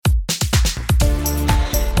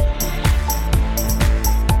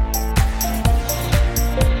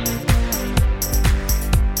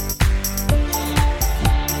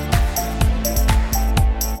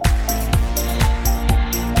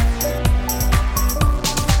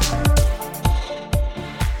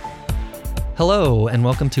Hello, and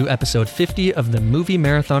welcome to episode 50 of the Movie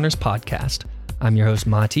Marathoners podcast. I'm your host,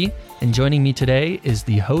 Mati, and joining me today is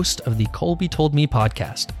the host of the Colby Told Me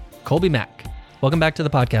podcast, Colby Mack. Welcome back to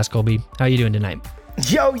the podcast, Colby. How are you doing tonight?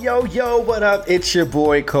 Yo, what up? It's your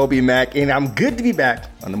boy, Colby Mack, and I'm good to be back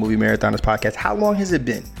on the Movie Marathoners podcast. How long has it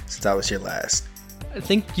been since I was here last? I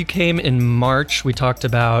think you came in March. We talked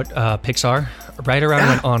about Pixar, right around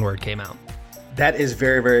when Onward came out. That is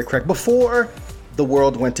very, very correct. Before the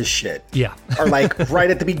world went to shit. Yeah. Or like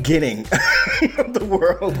right at the beginning of the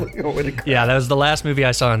world. Yeah, that was the last movie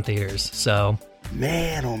I saw in theaters. So,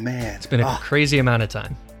 man, oh man. It's been a crazy amount of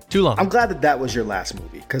time. Too long. I'm glad that was your last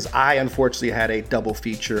movie because I unfortunately had a double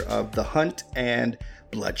feature of The Hunt and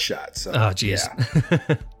Bloodshot. So, oh, geez.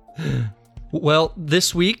 Yeah. Well,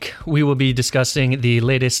 this week we will be discussing the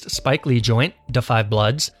latest Spike Lee joint, Da 5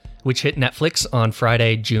 Bloods, which hit Netflix on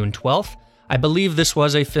Friday, June 12th. I believe this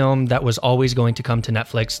was a film that was always going to come to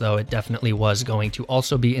Netflix, though it definitely was going to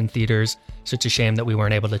also be in theaters. So it's a shame that we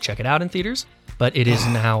weren't able to check it out in theaters, but it is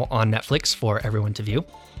now on Netflix for everyone to view.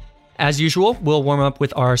 As usual, we'll warm up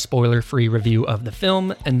with our spoiler-free review of the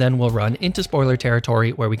film, and then we'll run into spoiler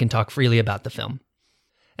territory where we can talk freely about the film.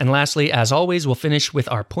 And lastly, as always, we'll finish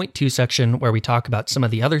with our Point 2 section where we talk about some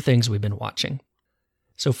of the other things we've been watching.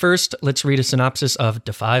 So first, let's read a synopsis of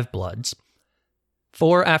Da 5 Bloods.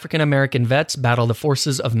 4 African-American vets battle the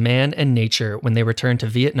forces of man and nature when they return to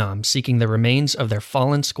Vietnam seeking the remains of their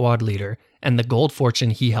fallen squad leader and the gold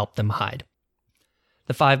fortune he helped them hide.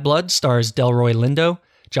 Da 5 Bloods stars Delroy Lindo,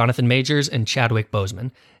 Jonathan Majors, and Chadwick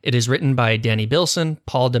Boseman. It is written by Danny Bilson,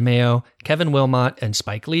 Paul DeMeo, Kevin Wilmot, and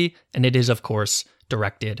Spike Lee, and it is, of course,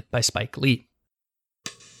 directed by Spike Lee.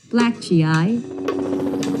 Black GI,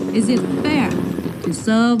 is it fair to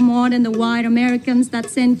serve more than the white Americans that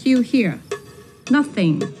sent you here?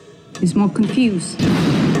 Nothing is more confused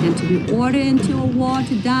than to be ordered into a war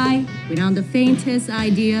to die without the faintest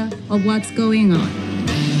idea of what's going on.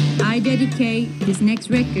 I dedicate this next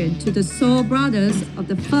record to the soul brothers of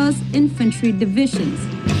the 1st Infantry Divisions.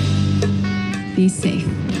 Be safe.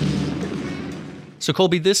 So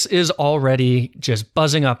Colby, this is already just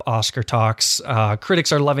buzzing up Oscar talks.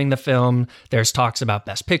 Critics are loving the film. There's talks about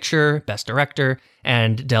Best Picture, Best Director,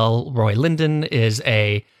 and Delroy Lindo is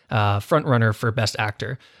a frontrunner for Best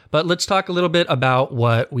Actor. But let's talk a little bit about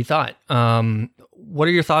what we thought. What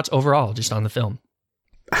are your thoughts overall just on the film?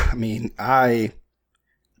 I mean,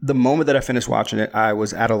 the moment that I finished watching it, I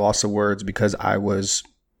was at a loss of words because I was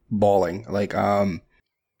bawling. Like,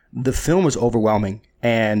 the film was overwhelming.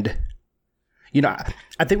 And, you know,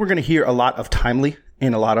 I think we're going to hear a lot of timely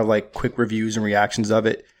and a lot of like quick reviews and reactions of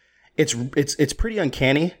it. It's pretty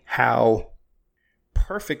uncanny how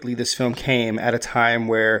perfectly this film came at a time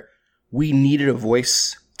where we needed a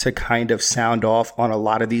voice to kind of sound off on a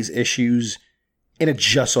lot of these issues. And it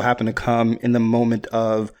just so happened to come in the moment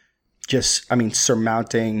of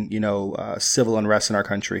surmounting, civil unrest in our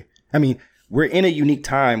country. I mean, we're in a unique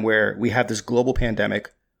time where we have this global pandemic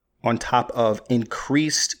on top of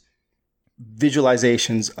increased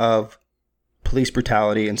visualizations of police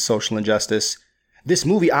brutality and social injustice. This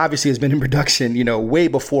movie obviously has been in production, way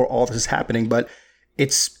before all this is happening, but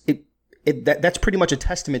that's pretty much a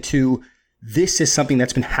testament to this is something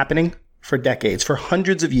that's been happening for decades, for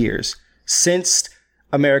hundreds of years, since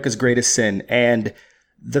America's Greatest Sin. And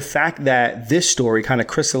the fact that this story kind of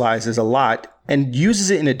crystallizes a lot and uses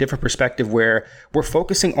it in a different perspective where we're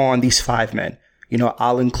focusing on these 5 men.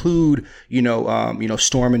 I'll include,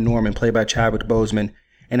 Storm and Norman, played by Chadwick Boseman,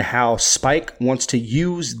 and how Spike wants to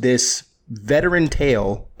use this veteran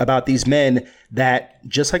tale about these men that,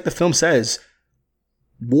 just like the film says,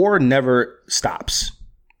 war never stops.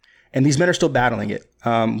 And these men are still battling it.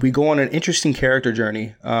 We go on an interesting character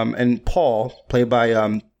journey. And Paul, played by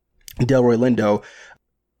Delroy Lindo,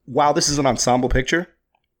 while this is an ensemble picture,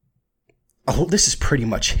 this is pretty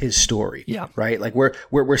much his story. Yeah. Right? Like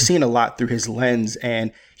we're seeing a lot through his lens,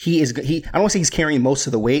 and I don't want to say he's carrying most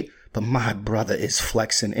of the weight, but my brother is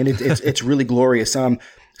flexing, and it's really glorious.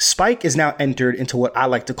 Spike is now entered into what I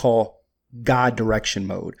like to call God direction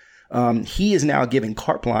mode. He is now giving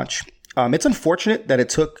carte blanche. It's unfortunate that it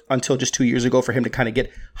took until just 2 years ago for him to kind of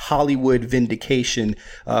get Hollywood vindication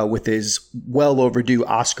with his well overdue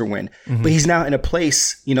Oscar win. Mm-hmm. But he's now in a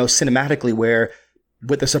place, cinematically where,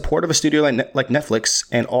 with the support of a studio like Netflix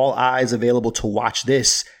and all eyes available to watch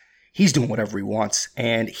this, he's doing whatever he wants.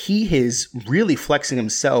 And he is really flexing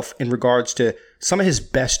himself in regards to some of his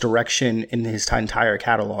best direction in his entire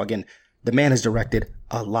catalog. And the man has directed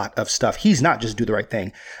a lot of stuff. He's not just Do the Right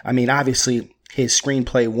Thing. I mean, obviously, his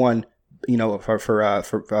screenplay won, for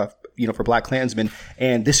BlacKkKlansman,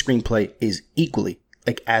 and this screenplay is equally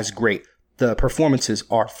as great. The performances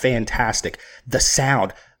are fantastic. The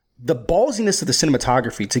sound, the ballsiness of the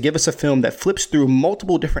cinematography to give us a film that flips through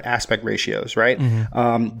multiple different aspect ratios, right?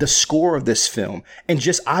 The score of this film, and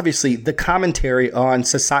just obviously the commentary on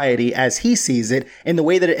society as he sees it and the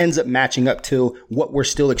way that it ends up matching up to what we're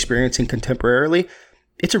still experiencing contemporarily.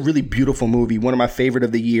 It's a really beautiful movie, one of my favorite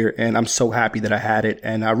of the year, and I'm so happy that I had it,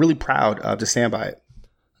 and I'm really proud to stand by it.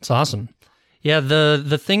 It's awesome. Yeah,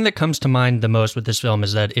 the thing that comes to mind the most with this film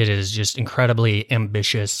is that it is just incredibly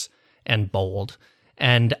ambitious and bold.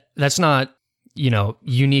 And that's not,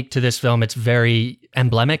 unique to this film. It's very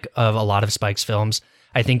emblematic of a lot of Spike's films.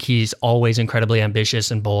 I think he's always incredibly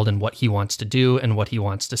ambitious and bold in what he wants to do and what he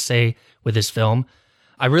wants to say with his film.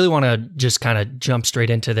 I really want to just kind of jump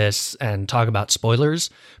straight into this and talk about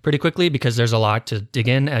spoilers pretty quickly, because there's a lot to dig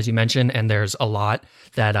in, as you mentioned, and there's a lot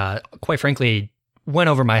that, quite frankly, went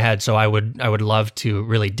over my head. So I would love to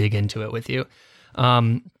really dig into it with you.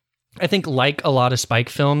 I think, like a lot of Spike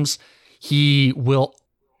films, he will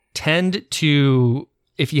tend to,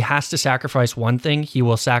 if he has to sacrifice one thing, he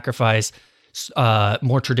will sacrifice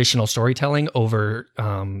more traditional storytelling over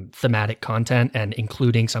thematic content and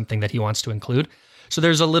including something that he wants to include. So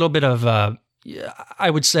there's a little bit of, I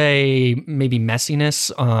would say, maybe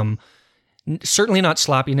messiness, certainly not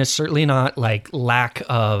sloppiness, certainly not like lack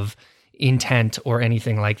of intent or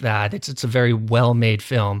anything like that. It's a very well-made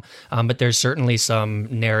film, but there's certainly some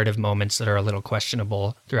narrative moments that are a little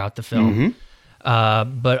questionable throughout the film.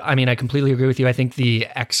 But I mean, I completely agree with you. I think the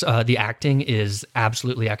acting is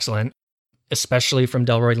absolutely excellent, especially from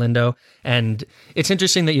Delroy Lindo. And it's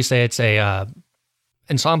interesting that you say it's a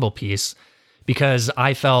ensemble piece, because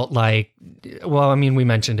I felt like, well, I mean, we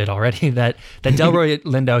mentioned it already, that Delroy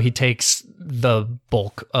Lindo, he takes the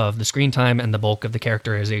bulk of the screen time and the bulk of the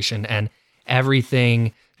characterization, and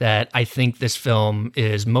everything that I think this film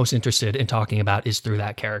is most interested in talking about is through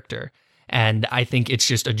that character. And I think it's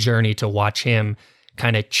just a journey to watch him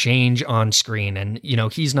kind of change on screen. And,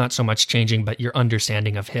 he's not so much changing, but your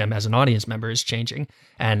understanding of him as an audience member is changing.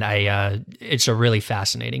 And it's a really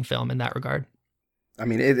fascinating film in that regard. I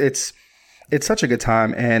mean, it's such a good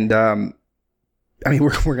time. And, I mean,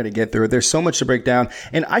 we're going to get through it. There's so much to break down,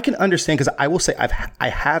 and I can understand, because I will say I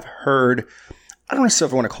have heard, I don't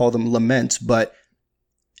necessarily want to call them laments, but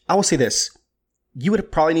I will say this. You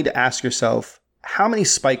would probably need to ask yourself, how many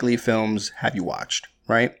Spike Lee films have you watched?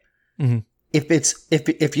 Right. Mm-hmm. If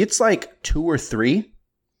it's like 2 or 3,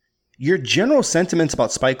 your general sentiments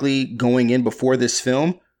about Spike Lee going in before this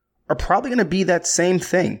film are probably going to be that same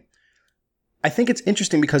thing. I think it's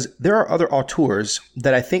interesting because there are other auteurs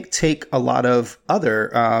that I think take a lot of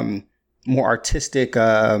other more artistic,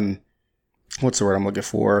 what's the word I'm looking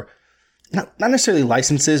for? Not necessarily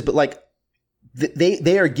licenses, but like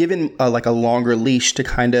they are given like a longer leash to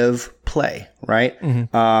kind of play, right?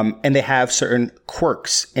 Mm-hmm. And they have certain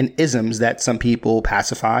quirks and isms that some people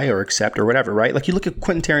pacify or accept or whatever, right? Like you look at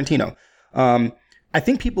Quentin Tarantino. I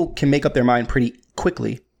think people can make up their mind pretty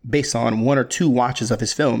quickly based on 1 or 2 watches of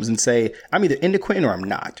his films and say, I'm either into Quentin or I'm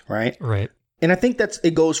not, right? Right. And I think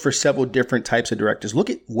it goes for several different types of directors. Look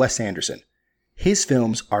at Wes Anderson. His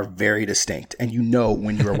films are very distinct, and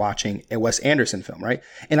when you are watching a Wes Anderson film, right?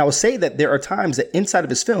 And I will say that there are times that inside of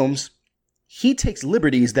his films, he takes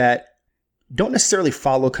liberties that don't necessarily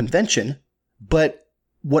follow convention, but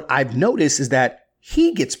what I've noticed is that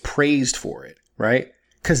he gets praised for it, right?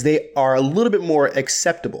 Because they are a little bit more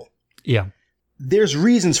acceptable. Yeah. There's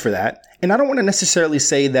reasons for that. And I don't want to necessarily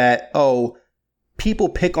say that, people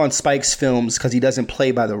pick on Spike's films because he doesn't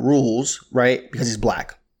play by the rules, right? Because he's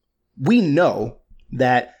black. We know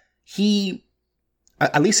that he,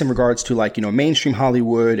 at least in regards to like, mainstream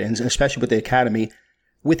Hollywood and especially with the Academy,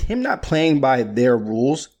 with him not playing by their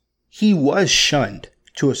rules, he was shunned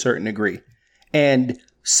to a certain degree. And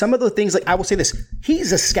some of the things, like I will say this,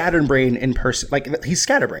 he's a scatterbrain in person. Like he's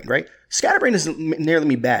scatterbrained, right? Scatterbrain doesn't nearly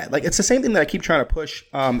mean bad. Like it's the same thing that I keep trying to push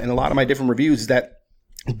in a lot of my different reviews, is that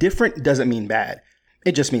different doesn't mean bad.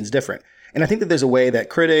 It just means different. And I think that there's a way that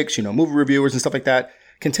critics, movie reviewers and stuff like that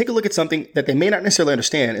can take a look at something that they may not necessarily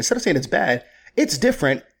understand. Instead of saying it's bad, it's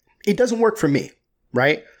different. It doesn't work for me,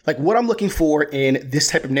 right? Like what I'm looking for in this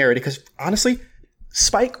type of narrative, because honestly,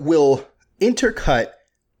 Spike will intercut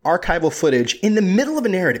archival footage in the middle of a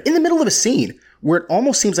narrative, in the middle of a scene, where it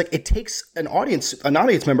almost seems like it takes an audience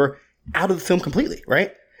member out of the film completely,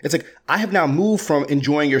 right? It's like, I have now moved from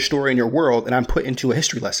enjoying your story and your world, and I'm put into a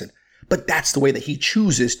history lesson. But that's the way that he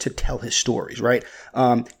chooses to tell his stories, right?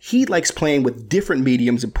 He likes playing with different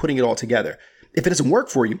mediums and putting it all together. If it doesn't work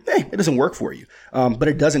for you, it doesn't work for you. But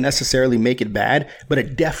it doesn't necessarily make it bad, but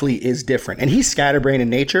it definitely is different. And he's scatterbrained in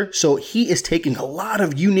nature, so he is taking a lot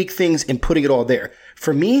of unique things and putting it all there.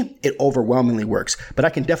 For me, it overwhelmingly works. But I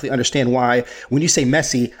can definitely understand why when you say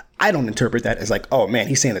messy, I don't interpret that as like, oh man,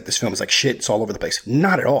 he's saying that this film is like shit, it's all over the place.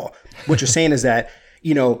 Not at all. What you're saying is that,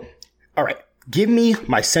 all right, give me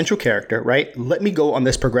my central character, right? Let me go on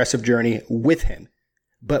this progressive journey with him.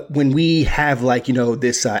 But when we have like,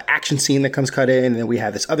 this action scene that comes cut in, and then we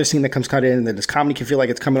have this other scene that comes cut in, and then this comedy can feel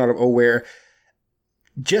like it's coming out of nowhere,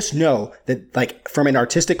 just know that like from an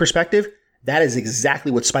artistic perspective, that is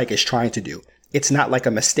exactly what Spike is trying to do. It's not like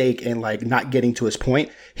a mistake and like not getting to his point.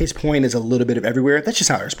 His point is a little bit of everywhere. That's just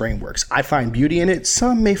how his brain works. I find beauty in it.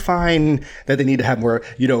 Some may find that they need to have more,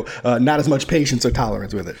 not as much patience or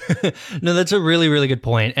tolerance with it. No, that's a really, really good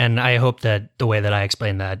point. And I hope that the way that I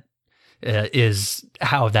explained that is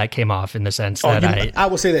how that came off in the sense that I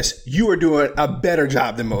will say this. You are doing a better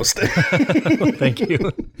job than most. Thank you.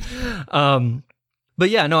 But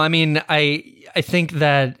yeah, no, I mean, I think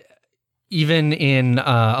that even in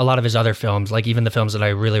a lot of his other films, like even the films that I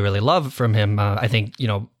really, really love from him, I think,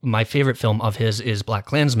 my favorite film of his is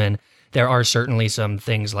BlacKkKlansman. There are certainly some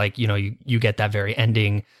things like, you get that very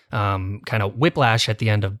ending kind of whiplash at the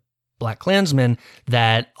end of BlacKkKlansman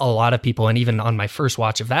that a lot of people, and even on my first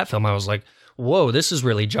watch of that film, I was like, whoa, this is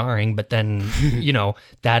really jarring. But then,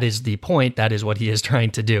 that is the point. That is what he is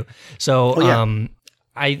trying to do. So,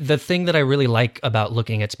 the thing that I really like about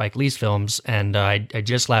looking at Spike Lee's films, and I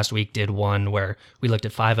just last week did one where we looked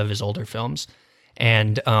at 5 of his older films,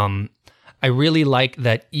 and I really like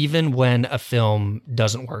that even when a film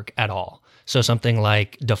doesn't work at all, so something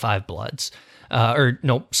like Da 5 Bloods,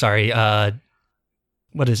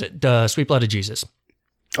 what is it? The Sweet Blood of Jesus.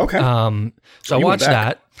 Okay. So I watched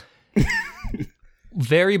that.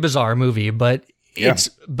 Very bizarre movie, but it's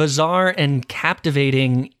bizarre and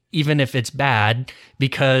captivating even if it's bad,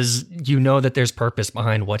 because that there's purpose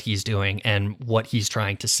behind what he's doing and what he's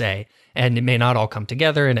trying to say. And it may not all come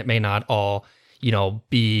together, and it may not all,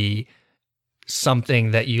 be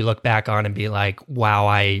something that you look back on and be like, wow,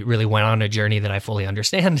 I really went on a journey that I fully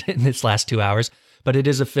understand in this last 2 hours. But it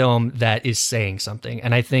is a film that is saying something.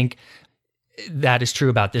 And I think that is true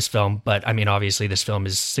about this film. But I mean, obviously this film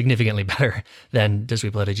is significantly better than The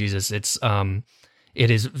Sweet Blood of Jesus. It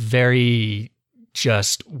is very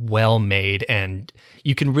just well made, and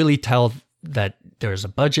you can really tell that there's a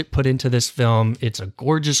budget put into this film. It's a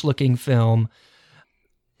gorgeous looking film,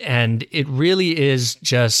 and it really is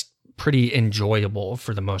just pretty enjoyable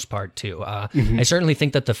for the most part too. I certainly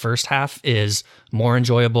think that the first half is more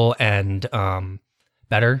enjoyable and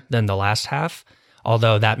better than the last half,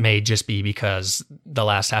 although that may just be because the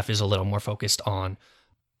last half is a little more focused on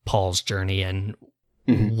Paul's journey and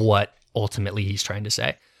what ultimately he's trying to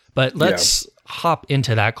say. But let's hop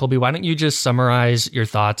into that. Colby, why don't you just summarize your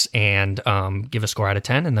thoughts and give a score out of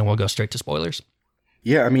 10, and then we'll go straight to spoilers.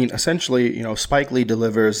 Yeah, I mean, essentially, Spike Lee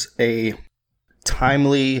delivers a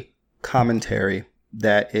timely commentary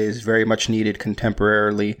that is very much needed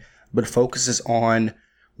contemporarily, but focuses on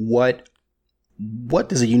what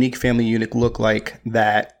does a unique family unit look like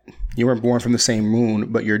that you weren't born from the same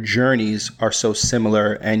moon, but your journeys are so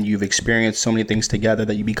similar and you've experienced so many things together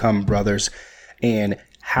that you become brothers. And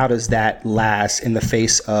how does that last in the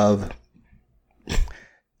face of,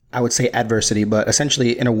 I would say, adversity, but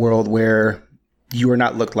essentially in a world where you are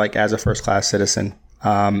not looked like as a first-class citizen,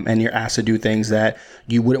 and you're asked to do things that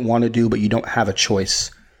you wouldn't want to do, but you don't have a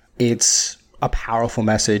choice. It's a powerful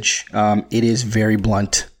message. It is very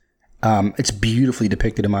blunt. It's beautifully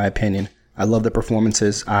depicted, in my opinion. I love the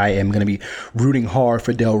performances. I am going to be rooting hard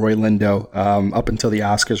for Delroy Lindo up until the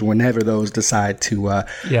Oscars, whenever those decide to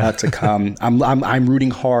come. I'm rooting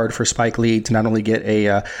hard for Spike Lee to not only get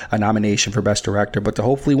a nomination for Best Director, but to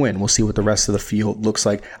hopefully win. We'll see what the rest of the field looks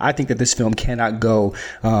like. I think that this film cannot go,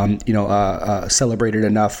 celebrated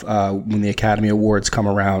enough when the Academy Awards come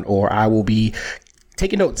around, or I will be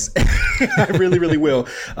taking notes. I really, really will.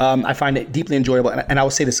 I find it deeply enjoyable, and I will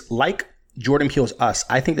say this, like Jordan Peele's Us,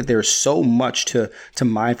 I think that there is so much to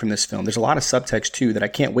mine from this film. There's a lot of subtext too that I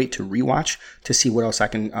can't wait to rewatch to see what else I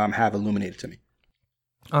can have illuminated to me.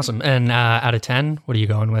 Awesome. And out of 10, what are you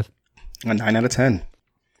going with? A 9 out of 10.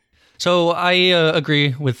 So I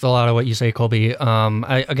agree with a lot of what you say, Colby.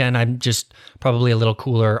 I'm just probably a little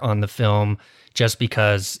cooler on the film just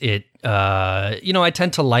because it, I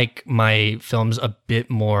tend to like my films a bit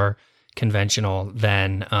more conventional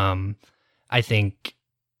than I think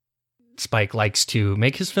Spike likes to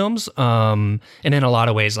make his films. And in a lot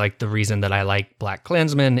of ways, like the reason that I like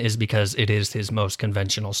BlacKkKlansman is because it is his most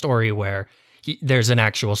conventional story where there's an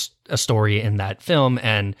actual a story in that film,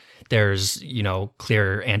 and there's, you know,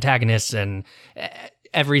 clear antagonists, and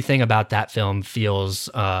everything about that film feels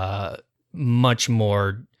much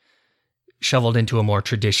more shoveled into a more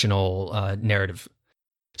traditional narrative.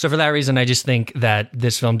 So for that reason, I just think that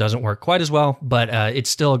this film doesn't work quite as well, but it's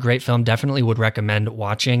still a great film. Definitely would recommend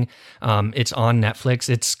watching. It's on Netflix.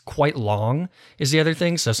 It's quite long is the other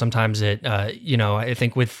thing. So sometimes it, you know, I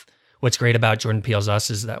think with what's great about Jordan Peele's Us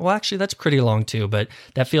is that, well, actually that's pretty long too, but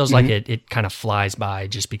that feels like it kind of flies by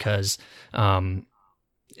just because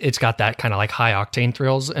it's got that kind of like high octane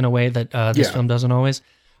thrills in a way that this film doesn't always.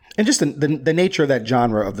 And just the nature of that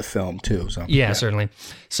genre of the film too. So yeah, certainly.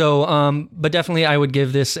 So, but definitely I would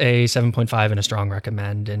give this a 7.5 and a strong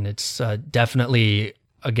recommend. And it's definitely,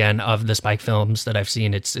 again, of the Spike films that I've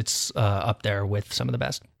seen, it's up there with some of the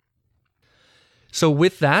best. So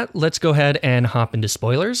with that, let's go ahead and hop into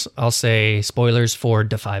spoilers. I'll say spoilers for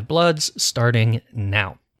Da 5 Bloods starting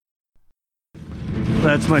now.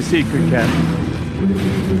 That's my secret, Cap.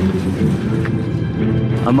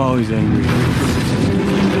 I'm always angry.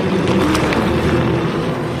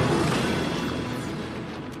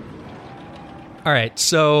 All right,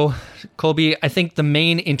 so Colby, I think the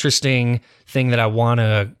main interesting thing that I want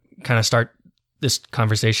to kind of start this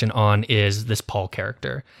conversation on is this Paul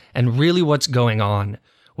character and really what's going on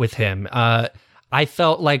with him. I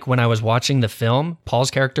felt like when I was watching the film, Paul's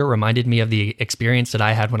character reminded me of the experience that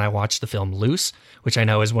I had when I watched the film Loose, which I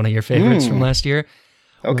know is one of your favorites from last year,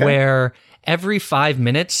 where every 5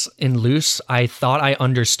 minutes in Loose, I thought I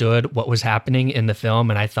understood what was happening in the film.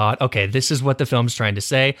 And I thought, okay, this is what the film's trying to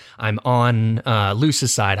say. I'm on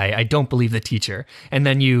Loose's side. I don't believe the teacher. And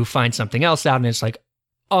then you find something else out and it's like,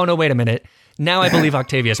 oh, no, wait a minute. Now I believe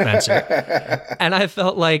Octavia Spencer. And I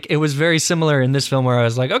felt like it was very similar in this film where I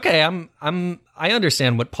was like, okay, I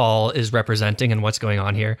understand what Paul is representing and what's going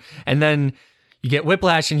on here. And then you get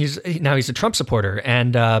Whiplash and he's a Trump supporter.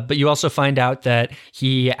 And but you also find out that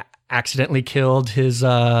he accidentally killed his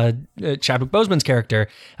Chadwick Boseman's character.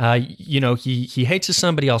 You know, he hates his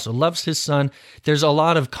son, but he also loves his son. There's a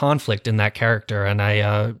lot of conflict in that character, and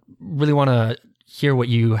I really want to hear what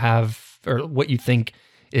you have or what you think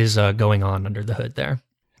is going on under the hood there.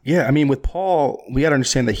 Yeah, I mean, with Paul, we got to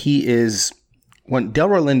understand that he is, when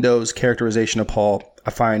Delroy Lindo's characterization of Paul,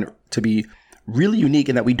 I find to be really unique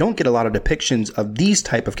in that we don't get a lot of depictions of these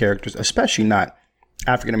type of characters, especially not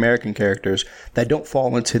African-American characters that don't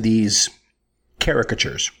fall into these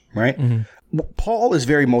caricatures, right? Mm-hmm. Paul is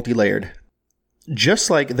very multi-layered. Just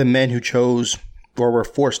like the men who chose or were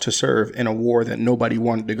forced to serve in a war that nobody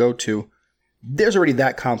wanted to go to, there's already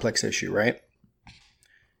that complex issue, right?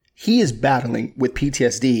 He is battling with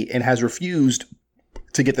PTSD and has refused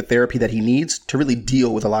to get the therapy that he needs to really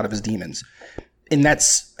deal with a lot of his demons. And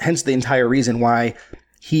that's hence the entire reason why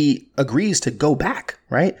he agrees to go back,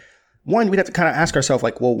 right? One, we'd have to kind of ask ourselves,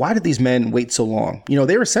 like, well, why did these men wait so long? You know,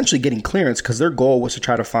 they were essentially getting clearance because their goal was to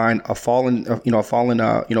try to find a fallen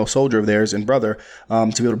soldier of theirs and brother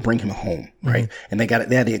to be able to bring him home, right? Mm-hmm. And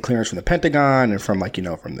they had to get clearance from the Pentagon and from from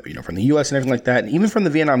the U.S. and everything like that, and even from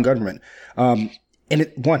the Vietnam government.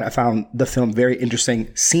 I found the film very interesting,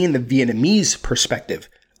 seeing the Vietnamese perspective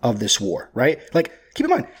of this war, right? Like, keep in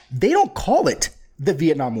mind, they don't call it the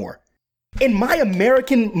Vietnam War. In my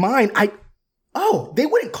American mind, they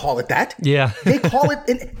wouldn't call it that. Yeah. They call it,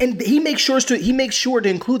 and he makes sure to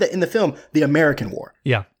include that in the film, the American War.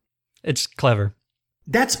 Yeah. It's clever.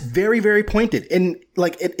 That's very, very pointed. And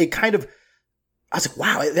like, it kind of, I was like,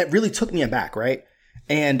 wow, that really took me aback, right?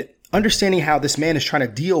 And understanding how this man is trying to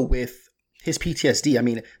deal with his PTSD. I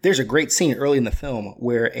mean, there's a great scene early in the film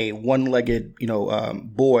where a one-legged,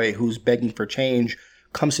 boy who's begging for change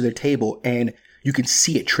comes to their table and you can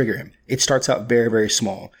see it trigger him. It starts out very, very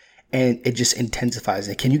small and it just intensifies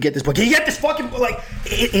it. Can you get this boy? Can you get this fucking boy? Like,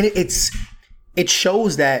 it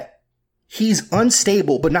shows that he's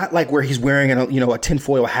unstable, but not like where he's wearing a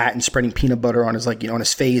tinfoil hat and spreading peanut butter on his on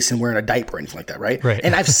his face and wearing a diaper or anything like that, right? Right.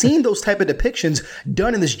 And I've seen those type of depictions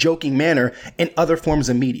done in this joking manner in other forms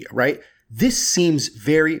of media, right? This seems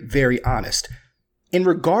very, very honest. In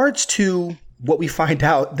regards to what we find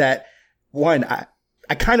out that, one,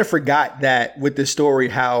 I kind of forgot that with this story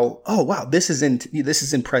how, oh, wow, this is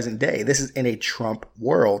in present day. This is in a Trump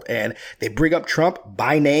world. And they bring up Trump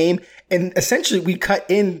by name. And essentially we cut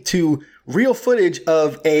into real footage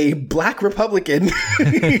of a black Republican,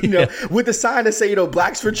 with a sign that say,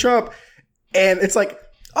 blacks for Trump. And it's like,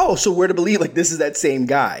 oh, so we're to believe like this is that same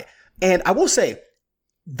guy. And I will say,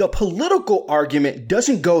 the political argument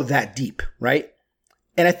doesn't go that deep, right?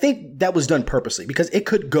 And I think that was done purposely because it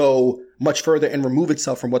could go much further and remove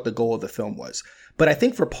itself from what the goal of the film was. But I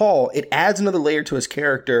think for Paul, it adds another layer to his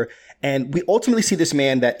character. And we ultimately see this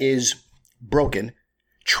man that is broken,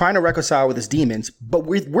 trying to reconcile with his demons. But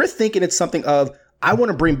we're thinking it's something of, I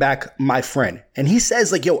want to bring back my friend. And he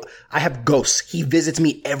says like, yo, I have ghosts. He visits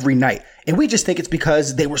me every night. And we just think it's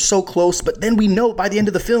because they were so close. But then we know by the end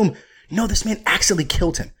of the film, no, this man accidentally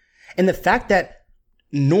killed him. And the fact that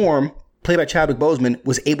Norm, played by Chadwick Boseman,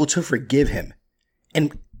 was able to forgive him.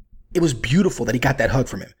 And it was beautiful that he got that hug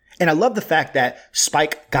from him. And I love the fact that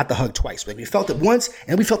Spike got the hug twice. Like we felt it once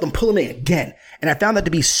and we felt him pulling it again. And I found that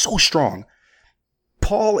to be so strong.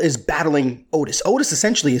 Paul is battling Otis. Otis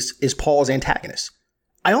essentially is Paul's antagonist.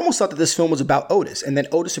 I almost thought that this film was about Otis, and then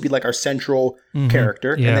Otis would be like our central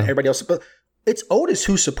character, and then everybody else. But it's Otis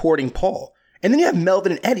who's supporting Paul. And then you have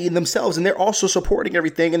Melvin and Eddie themselves, and they're also supporting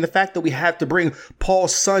everything. And the fact that we have to bring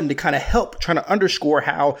Paul's son to kind of help, trying to underscore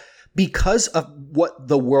how, because of what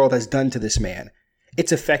the world has done to this man,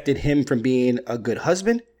 it's affected him from being a good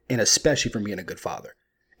husband and especially from being a good father.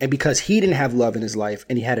 And because he didn't have love in his life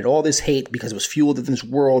and he had all this hate because it was fueled in this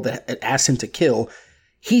world that asked him to kill,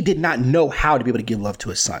 he did not know how to be able to give love to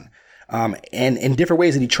his son. And in different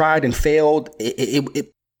ways that he tried and failed,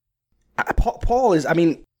 Paul is, I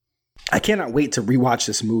mean, I cannot wait to rewatch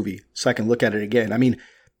this movie so I can look at it again. I mean,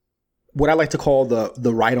 what I like to call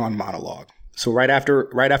the right on monologue. So right after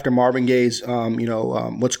Marvin Gaye's,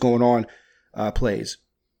 What's Going On plays,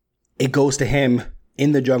 it goes to him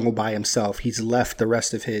in the jungle by himself. He's left the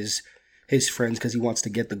rest of his friends because he wants to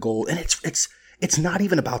get the gold. And it's not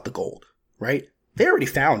even about the gold, right? They already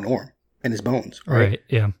found Norm and his bones, right?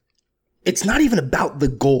 Yeah. It's not even about the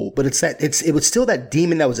gold, but it was still that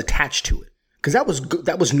demon that was attached to it. Because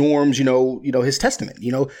that was Norm's, his testament.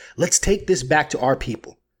 Let's take this back to our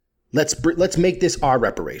people. Let's make this our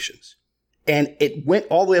reparations. And it went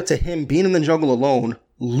all the way up to him being in the jungle alone,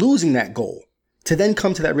 losing that goal, to then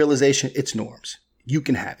come to that realization, it's Norm's. You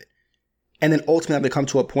can have it. And then ultimately to come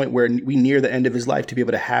to a point where we near the end of his life to be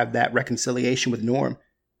able to have that reconciliation with Norm,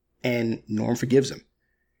 and Norm forgives him.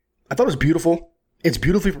 I thought it was beautiful. It's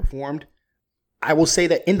beautifully performed. I will say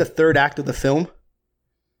that in the third act of the film,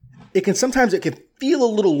 it can feel a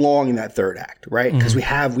little long in that third act, right? Because we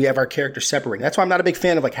have our characters separating. That's why I'm not a big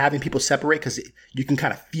fan of like having people separate, because you can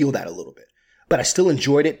kind of feel that a little bit. But I still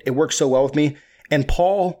enjoyed it. It worked so well with me. And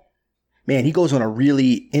Paul, man, he goes on a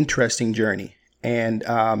really interesting journey. And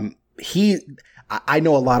I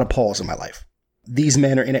know a lot of Pauls in my life. These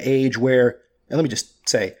men are in an age where, and let me just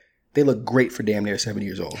say, they look great for damn near 70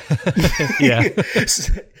 years old. Yeah.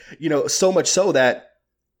 So much so that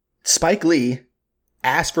Spike Lee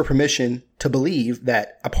asked for permission to believe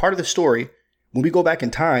that a part of the story, when we go back in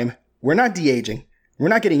time, we're not de-aging. We're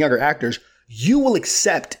not getting younger actors. You will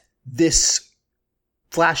accept this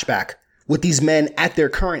flashback with these men at their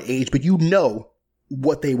current age, but you know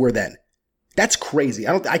what they were then. That's crazy.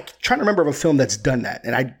 I'm trying to remember of a film that's done that,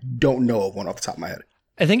 and I don't know of one off the top of my head.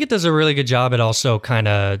 I think it does a really good job at also kind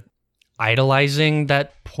of idolizing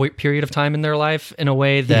that period of time in their life in a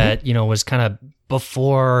way that, was kind of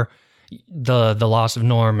before the loss of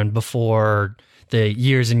Norm and before the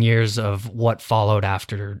years and years of what followed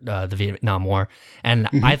after the Vietnam War. And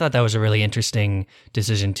I thought that was a really interesting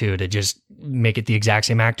decision too, to just make it the exact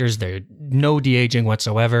same actors. There's no de-aging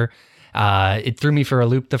whatsoever. It threw me for a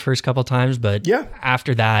loop the first couple times, but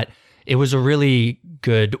after that, it was a really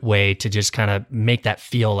good way to just kind of make that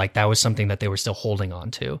feel like that was something that they were still holding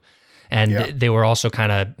on to. And they were also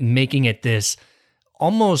kind of making it this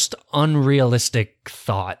almost unrealistic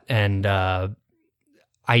thought and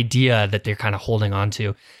idea that they're kind of holding on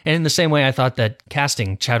to. And in the same way, I thought that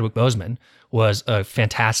casting Chadwick Boseman was a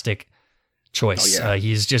fantastic choice. Oh, yeah.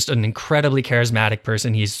 He's just an incredibly charismatic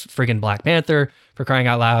person. He's friggin' Black Panther, for crying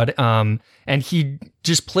out loud. And he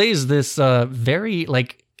just plays this very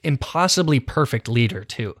impossibly perfect leader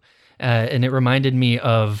too. And it reminded me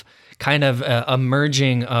of kind of a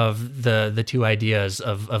merging of the two ideas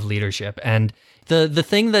of leadership. And the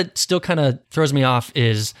thing that still kind of throws me off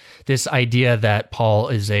is this idea that Paul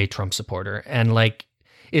is a Trump supporter. And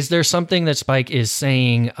is there something that Spike is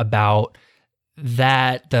saying about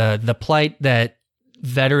that, the plight that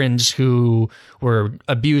veterans who were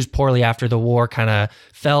abused poorly after the war kind of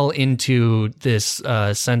fell into this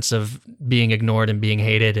sense of being ignored and being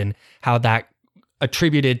hated, and how that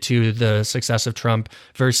attributed to the success of Trump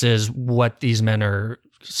versus what these men are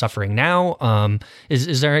suffering now?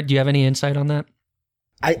 Do you have any insight on that?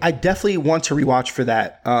 I definitely want to rewatch for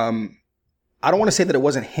that. I don't want to say that it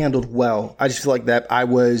wasn't handled well. I just feel like that I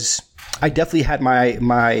definitely had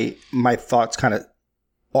my thoughts kind of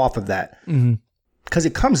off of that. because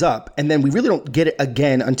it comes up and then we really don't get it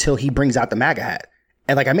again until he brings out the MAGA hat.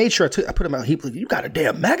 And like I made sure I put him out. You got a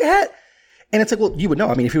damn MAGA hat? And it's like, well, you would know.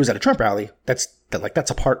 I mean, if he was at a Trump rally, that's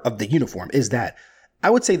a part of the uniform. Is that I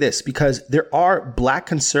would say this because there are black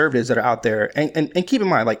conservatives that are out there, and keep in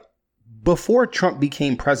mind, like before Trump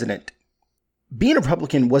became president, being a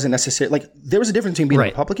Republican wasn't necessarily like there was a difference between being a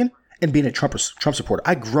Republican and being a Trump supporter.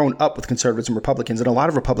 I've grown up with conservatives and Republicans, and a lot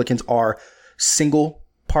of Republicans are single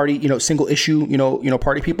party, single issue,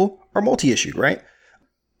 party people or multi-issued, right?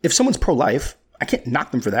 If someone's pro-life, I can't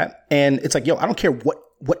knock them for that. And it's like, I don't care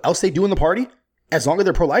what else they do in the party. As long as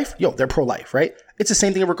they're pro-life, they're pro-life, right? It's the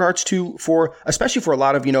same thing in regards to especially for a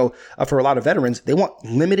lot of veterans, they want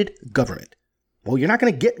limited government. Well, you're not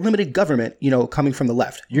going to get limited government, coming from the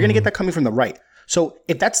left. You're going to get that coming from the right. So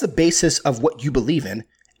if that's the basis of what you believe in,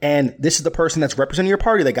 and this is the person that's representing your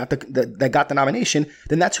party that got the nomination,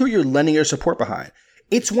 then that's who you're lending your support behind.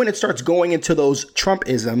 It's when it starts going into those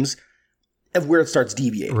Trump-isms of where it starts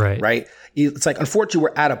deviating, right? It's like, unfortunately,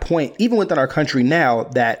 we're at a point, even within our country now,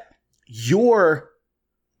 that your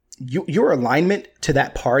alignment to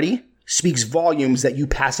that party speaks volumes that you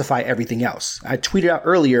pacify everything else. I tweeted out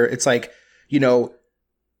earlier, it's like,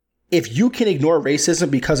 if you can ignore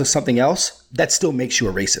racism because of something else, that still makes you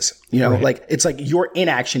a racist. Like it's like your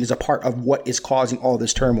inaction is a part of what is causing all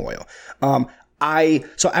this turmoil. I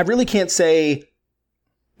really can't say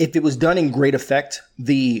if it was done in great effect,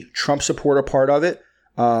 the Trump supporter part of it.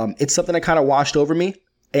 It's something that kind of washed over me,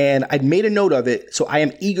 and I'd made a note of it. So I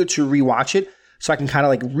am eager to rewatch it so I can kind of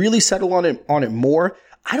like really settle on it more.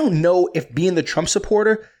 I don't know if being the Trump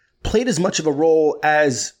supporter played as much of a role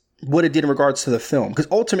as what it did in regards to the film. Because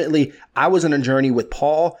ultimately, I was on a journey with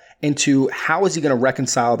Paul into how is he going to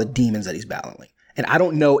reconcile the demons that he's battling. And I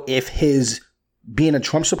don't know if his being a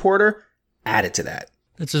Trump supporter added to that.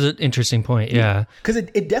 That's an interesting point, yeah. Because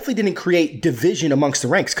it definitely didn't create division amongst the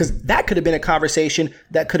ranks, because that could have been a conversation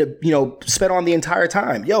that could have, sped on the entire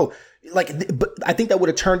time. But I think that would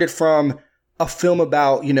have turned it from a film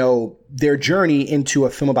about, their journey into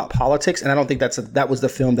a film about politics. And I don't think that was the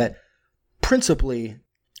film that principally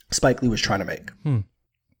Spike Lee was trying to make.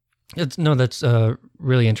 That's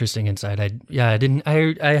really interesting insight. I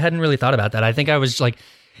hadn't really thought about that. I think I was like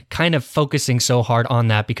kind of focusing so hard on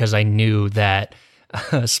that because I knew that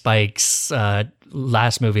Spike's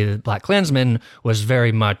last movie, The Black Klansman, was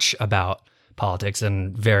very much about politics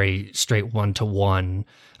and very straight one-to-one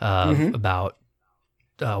about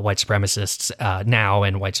white supremacists now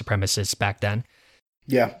and white supremacists back then.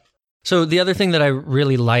 Yeah. So the other thing that I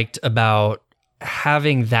really liked about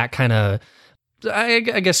having that kind of, I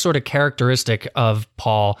guess, sort of characteristic of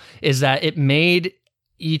Paul is that it made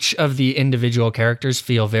each of the individual characters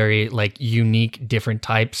feel very like unique, different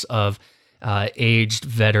types of aged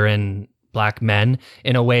veteran black men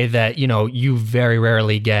in a way that, you very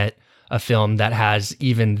rarely get a film that has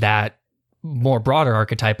even that more broader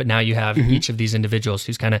archetype, but now you have each of these individuals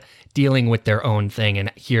who's kind of dealing with their own thing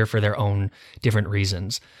and here for their own different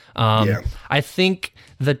reasons. I think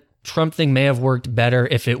the Trump thing may have worked better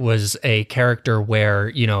if it was a character where,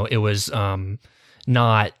 it was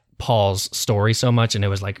not Paul's story so much and it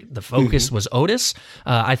was like the focus was Otis.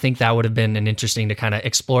 I think that would have been an interesting to kind of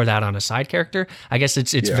explore that on a side character. I guess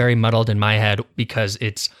it's very muddled in my head because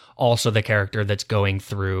it's also the character that's going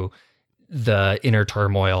through the inner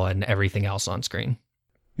turmoil and everything else on screen.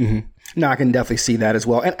 No, I can definitely see that as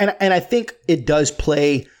well. And I think it does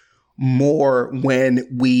play more when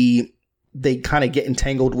they kind of get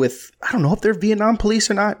entangled with, I don't know if they're Vietnam police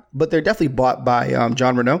or not, but they're definitely bought by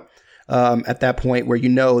John Reno at that point where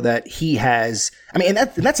that he has, and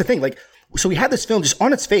that's the thing. Like, so we have this film just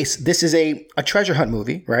on its face. This is a treasure hunt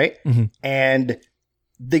movie, right? And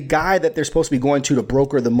the guy that they're supposed to be going to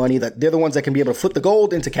broker the money, that they're the ones that can be able to flip the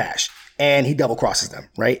gold into cash, and he double crosses them,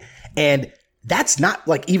 right? And that's not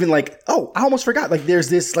like even like, oh, I almost forgot. Like there's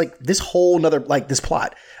this like this whole nother like this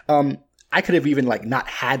plot. I could have even like not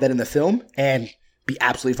had that in the film and be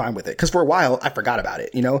absolutely fine with it. Cause for a while I forgot about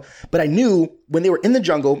it, but I knew when they were in the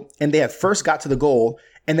jungle and they had first got to the goal.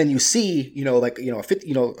 And then you see,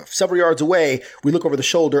 50, several yards away, we look over the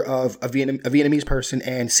shoulder of a Vietnamese person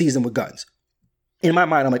and sees them with guns. In my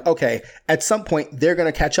mind, I'm like, okay, at some point they're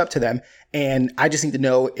going to catch up to them. And I just need to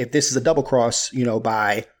know if this is a double cross,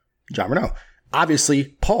 by John Reno.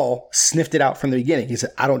 Obviously, Paul sniffed it out from the beginning. He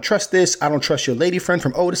said, I don't trust this. I don't trust your lady friend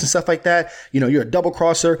from Otis and stuff like that. You're a double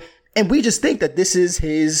crosser. And we just think that this is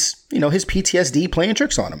his PTSD playing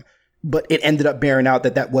tricks on him. But it ended up bearing out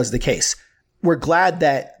that was the case. We're glad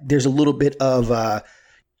that there's a little bit of,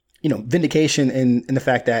 vindication in the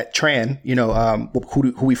fact that Tran,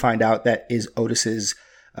 who we find out that is Otis's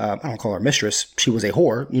I don't call her mistress. She was a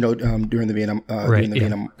whore, during the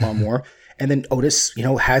Vietnam War. And then Otis,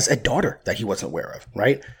 has a daughter that he wasn't aware of,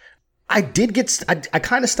 right? I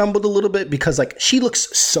kind of stumbled a little bit because like she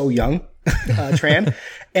looks so young, Tran.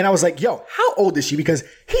 And I was like, yo, how old is she? Because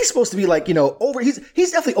he's supposed to be like,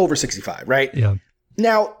 he's definitely over 65, right? Yeah.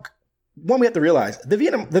 Now, one we have to realize, the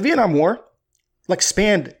Vietnam War, like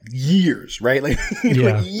spanned years, right? Like,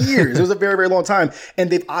 like years. It was a very, very long time. And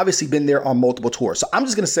they've obviously been there on multiple tours. So I'm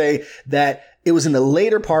just going to say that it was in the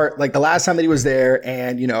later part, like the last time that he was there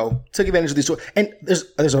and, took advantage of these tours. And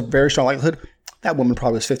there's a very strong likelihood that woman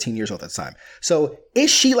probably was 15 years old at the time. So is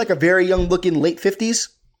she like a very young looking late 50s?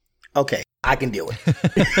 Okay, I can deal with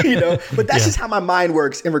it, but that's just how my mind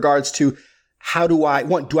works in regards to do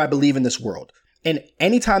I believe in this world? And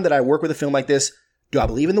anytime that I work with a film like this, do I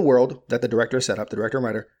believe in the world that the director set up, the director and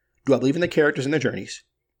writer? Do I believe in the characters and their journeys?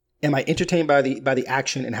 Am I entertained by the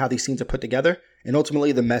action and how these scenes are put together? And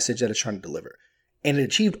ultimately the message that it's trying to deliver. And it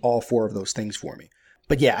achieved all four of those things for me.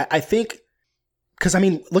 But yeah, I think, because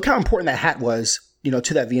look how important that hat was,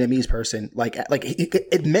 to that Vietnamese person. Like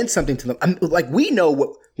it meant something to them. We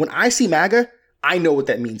know when I see MAGA, I know what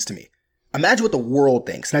that means to me. Imagine what the world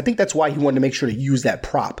thinks. And I think that's why he wanted to make sure to use that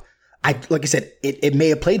prop. Like I said, it may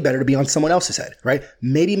have played better to be on someone else's head, right?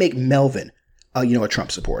 Maybe make Melvin, a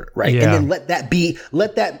Trump supporter, right? Yeah. And then let that be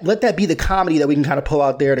the comedy that we can kind of pull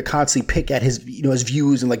out there to constantly pick at his, his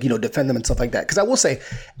views and defend them and stuff like that. Because I will say,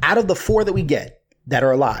 out of the four that we get that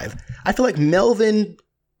are alive, I feel like Melvin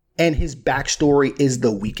and his backstory is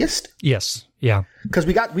the weakest. Yes. Yeah. Because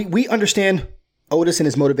we understand Otis and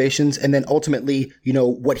his motivations, and then ultimately,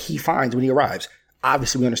 what he finds when he arrives.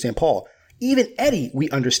 Obviously, we understand Paul. Even Eddie, we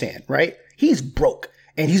understand, right? He's broke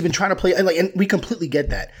and he's been trying to play, and we completely get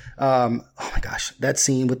that. Oh my gosh, that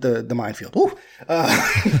scene with the minefield.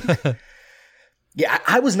 Yeah,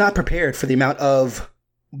 I was not prepared for the amount of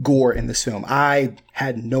gore in this film. I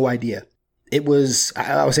had no idea. It was,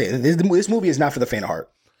 I would say, this movie is not for the faint of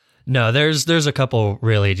heart. No, there's a couple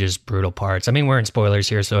really just brutal parts. We're in spoilers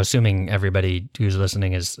here, so assuming everybody who's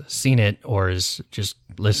listening has seen it or is just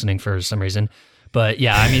listening for some reason. But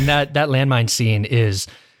yeah, that landmine scene is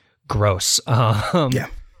gross. Yeah.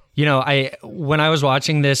 When I was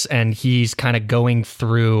watching this and he's kind of going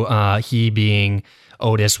through, he being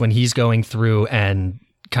Otis, when he's going through and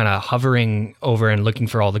kind of hovering over and looking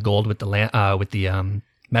for all the gold with the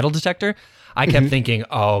metal detector, I kept thinking,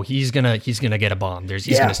 oh, he's gonna get a bomb.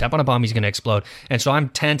 He's gonna step on a bomb. He's gonna explode. And so I'm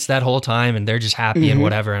tense that whole time, and they're just happy and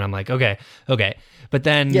whatever. And I'm like, okay. But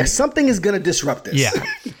then, something is gonna disrupt this. Yeah.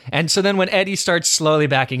 And so then when Eddie starts slowly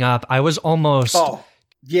backing up, I was almost. Oh,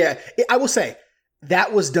 yeah. I will say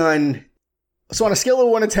that was done. So on a scale of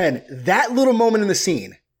 1 to 10, that little moment in the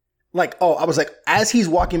scene, I was like, as he's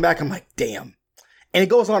walking back, I'm like, damn. And it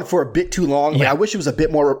goes on for a bit too long. Yeah. I wish it was a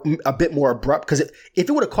bit more abrupt, because if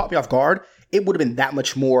it would have caught me off guard, it would have been that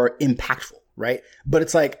much more impactful, right? But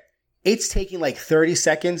it's like, it's taking 30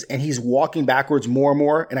 seconds and he's walking backwards more and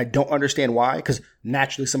more. And I don't understand why, because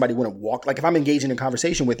naturally somebody wouldn't walk. If I'm engaging in a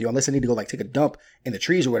conversation with you, unless I need to go take a dump in the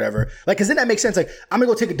trees or whatever, because then that makes sense. I'm going to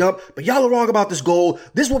go take a dump, but y'all are wrong about this goal.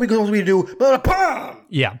 This is what we're supposed to do. But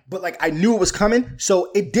yeah. But I knew it was coming.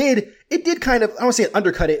 So it did kind of, I don't want to say it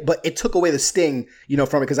undercut it, but it took away the sting,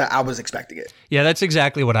 from it, because I was expecting it. Yeah, that's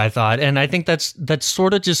exactly what I thought. And I think that's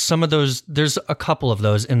sort of just some of those, there's a couple of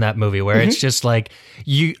those in that movie where it's just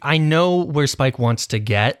I know where Spike wants to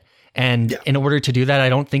get. And in order to do that, I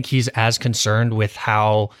don't think he's as concerned with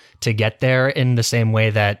how to get there in the same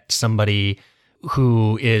way that somebody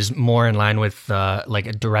who is more in line with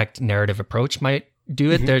a direct narrative approach might do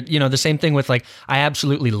it. There, the same thing with I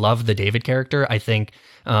absolutely love the David character. I think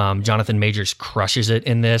Jonathan Majors crushes it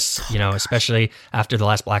in this, especially after The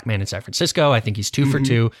Last Black Man in San Francisco. I think he's 2 for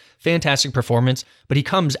 2. Fantastic performance, but he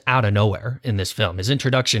comes out of nowhere in this film. His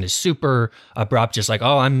introduction is super abrupt, just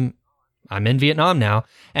I'm in Vietnam now.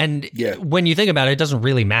 And when you think about it, it doesn't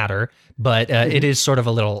really matter, but it is sort of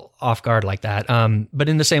a little off guard like that. But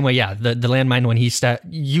in the same way, the landmine, when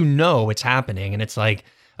it's happening and it's like,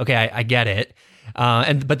 okay, I get it.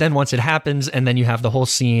 But then once it happens, and then you have the whole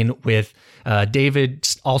scene with David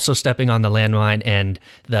also stepping on the landmine, and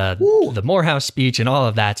the Morehouse speech and all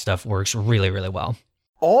of that stuff works really, really well.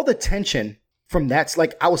 All the tension from that's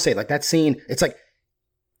I would say that scene, it's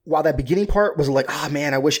while that beginning part was oh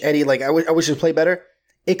man, I wish Eddie, I wish it played better.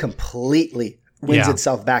 It completely wins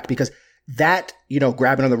itself back, because that,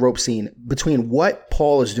 grabbing on the rope scene between what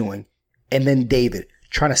Paul is doing and then David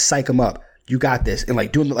trying to psych him up. You got this.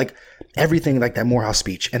 And doing everything that Morehouse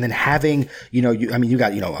speech, and then having, you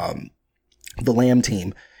got, the Lamb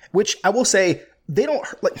team, which I will say they don't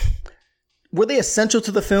were they essential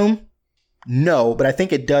to the film? No, but I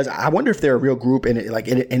think it does. I wonder if they're a real group and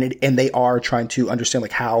they are trying to understand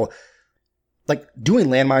like how, like doing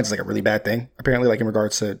landmines is like a really bad thing. Apparently, like in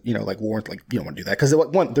regards to, like war, like you don't want to do that because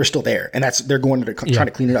one, they're still there and they're going to trying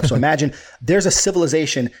to clean it up. So imagine there's a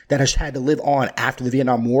civilization that has had to live on after the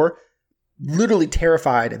Vietnam War, literally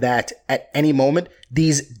terrified that at any moment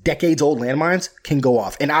these decades old landmines can go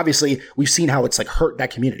off. And obviously we've seen how it's like hurt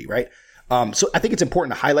that community, right? So I think it's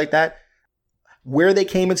important to highlight that. Where they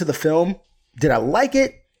came into the film, did I like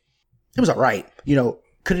it? It was all right.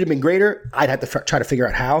 Could it have been greater? I'd have to try to figure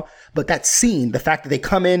out how. But that scene, the fact that they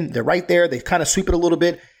come in, they're right there, they kind of sweep it a little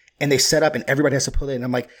bit, and they set up and everybody has to pull in. And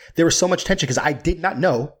I'm like, there was so much tension because I did not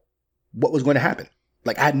know what was going to happen.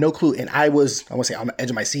 Like I had no clue. And I want to say on the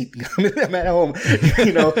edge of my seat. I'm at home,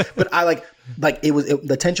 but I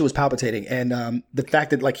the tension was palpitating. And the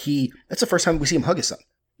fact that that's the first time we see him hug his son.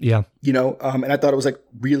 Yeah. And I thought it was like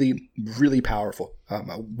really, really powerful.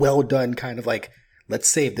 A well done kind of like, let's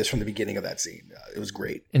save this from the beginning of that scene. It was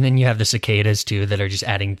great. And then you have the cicadas too that are just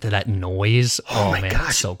adding to that noise. Oh my man, gosh,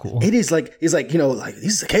 it's so cool. It is like, it's like, like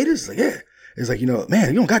these cicadas, like, yeah. It's like, man,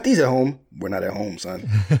 you don't got these at home. We're not at home, son.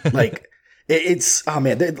 Like it's, oh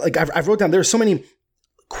man, like I've wrote down, there's so many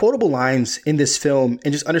quotable lines in this film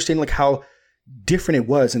and just understanding like how different it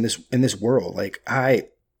was in this world. Like I'll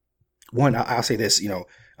say this,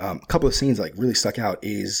 a couple of scenes like really stuck out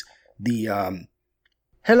is the,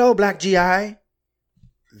 hello, Black GI.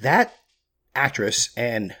 That actress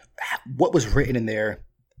and what was written in there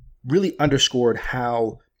really underscored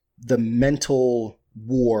how the mental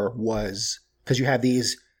war was, because you have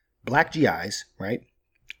these Black GIs, right?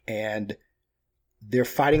 And they're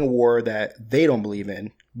fighting a war that they don't believe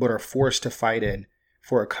in, but are forced to fight in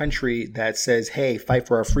for a country that says, hey, fight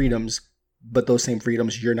for our freedoms, but those same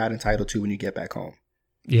freedoms you're not entitled to when you get back home.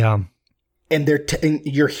 Yeah. And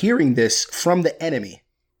you're hearing this from the enemy.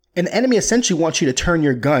 And the enemy essentially wants you to turn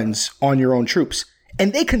your guns on your own troops.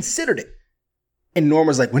 And they considered it. And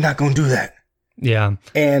Norma's like, we're not going to do that. Yeah.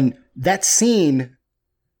 And that scene,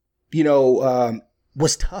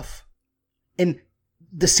 was tough. And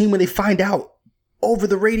the scene when they find out over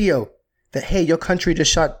the radio that, hey, your country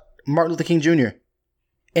just shot Martin Luther King Jr.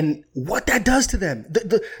 And what that does to them,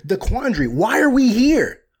 the quandary, why are we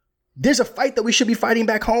here? There's a fight that we should be fighting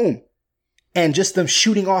back home. And just them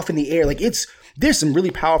shooting off in the air. Like there's some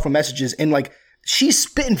really powerful messages. And like, she's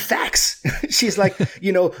spitting facts. She's like,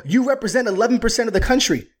 you represent 11% of the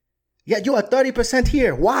country. Yet you are 30%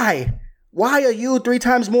 here. Why? Why are you 3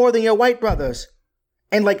 times more than your white brothers?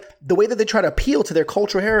 And like the way that they try to appeal to their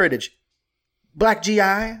cultural heritage. Black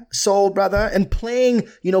GI, soul brother, and playing,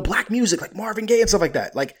 Black music like Marvin Gaye and stuff like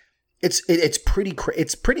that. Like it's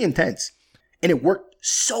pretty intense. And it worked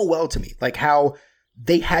so well to me. Like how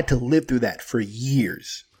they had to live through that for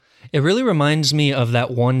years. It really reminds me of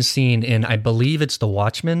that one scene in, I believe it's the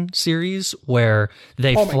Watchmen series, where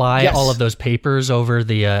they fly all of those papers over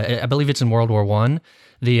the, I believe it's in World War I,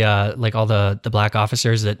 like all the Black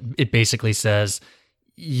officers that it basically says,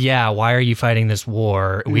 yeah, why are you fighting this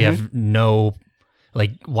war? We have no,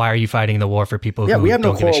 why are you fighting the war for people who we have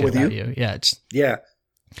no don't give a shit quarrel with about you? Yeah.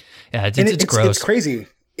 It's gross. It's crazy.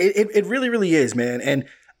 It really, really is, man. And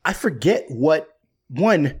I forget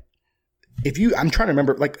I'm trying to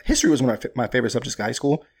remember, like history was one of my favorite subjects in high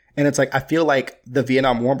school. And it's like, I feel like the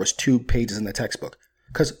Vietnam War was 2 pages in the textbook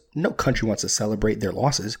because no country wants to celebrate their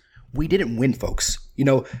losses. We didn't win, folks.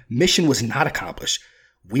 Mission was not accomplished.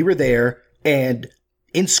 We were there, and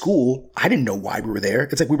in school, I didn't know why we were there.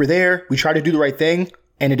 It's like we were there, we tried to do the right thing,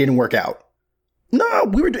 and it didn't work out. No,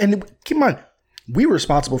 and keep in mind, we were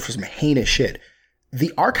responsible for some heinous shit.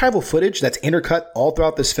 The archival footage that's intercut all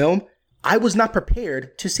throughout this film, I was not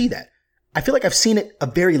prepared to see that. I feel like I've seen it a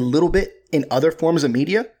very little bit in other forms of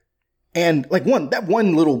media. And like that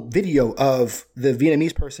one little video of the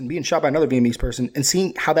Vietnamese person being shot by another Vietnamese person and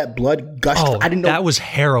seeing how that blood gushed. Oh, I didn't know. That was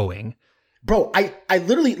harrowing. Bro, I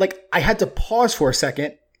literally, I had to pause for a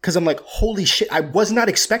second because I'm like, holy shit, I was not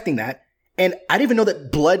expecting that. And I didn't even know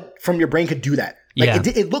that blood from your brain could do that.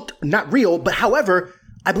 It looked not real, but however,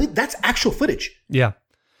 I believe that's actual footage. Yeah.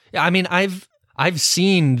 I mean, I've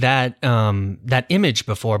seen that image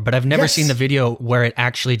before, but I've never seen the video where it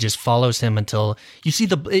actually just follows him until you see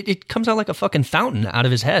it comes out like a fucking fountain out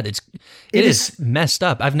of his head. It is messed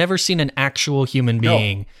up. I've never seen an actual human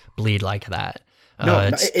being bleed like that.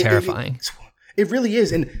 It's terrifying. It really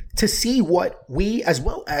is. And to see what we, as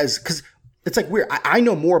well as, because it's like weird. I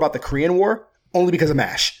know more about the Korean War only because of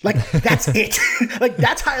MASH. That's it.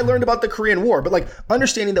 That's how I learned about the Korean War. But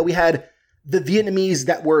understanding that we had the Vietnamese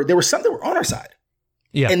there were some that were on our side.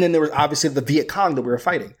 Yeah. And then there was obviously the Viet Cong that we were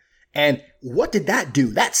fighting. And what did that do?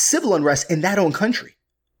 That civil unrest in that own country.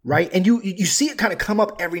 right? And you see it kind of come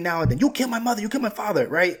up every now and then. You'll kill my mother, you'll kill my father,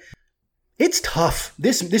 right? It's tough.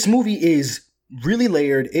 This movie is really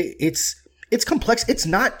layered. It's complex. It's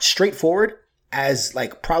not straightforward as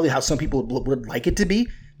like probably how some people would like it to be,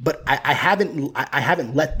 but I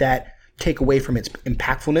haven't let that take away from its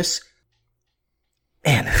impactfulness.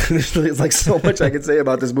 Man, there's like so much I can say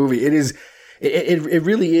about this movie. It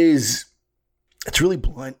really is. It's really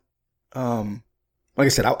blunt. Like I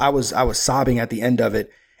said, I was sobbing at the end of it,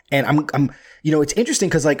 and I'm it's interesting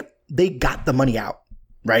because like they got the money out,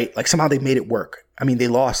 right? Like somehow they made it work. I mean, they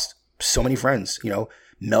lost so many friends.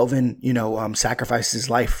 Melvin, sacrifices his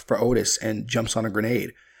life for Otis and jumps on a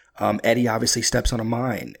grenade. Eddie obviously steps on a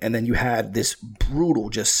mine, and then you had this brutal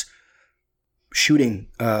just shooting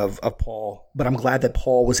of Paul. But I'm glad that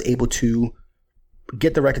Paul was able to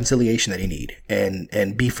get the reconciliation that he needed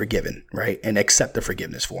and be forgiven, right? And accept the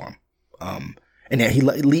forgiveness for him. And then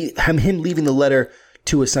him leaving the letter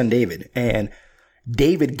to his son David, and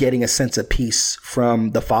David getting a sense of peace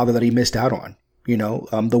from the father that he missed out on.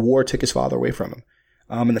 The war took his father away from him.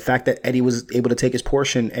 And the fact that Eddie was able to take his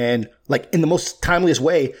portion and, like, in the most timeliest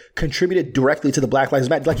way, contributed directly to the Black Lives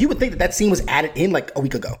Matter. Like, you would think that scene was added in, like, a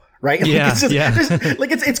week ago, right? Yeah,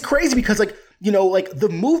 it's crazy because, like, the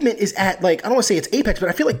movement is at, like, I don't want to say it's apex, but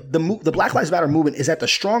I feel like the Black Lives Matter movement is at the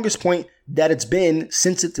strongest point that it's been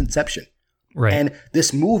since its inception. Right. And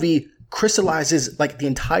this movie crystallizes, like, the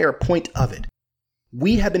entire point of it.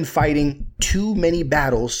 We have been fighting too many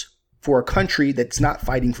battles for a country that's not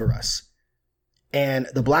fighting for us. And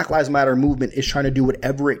the Black Lives Matter movement is trying to do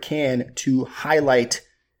whatever it can to highlight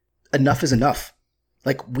enough is enough.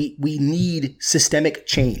 Like we need systemic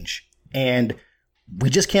change, and we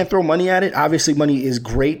just can't throw money at it. Obviously money is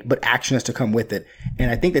great, but action has to come with it.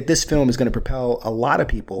 And I think that this film is going to propel a lot of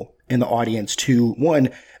people in the audience to, one,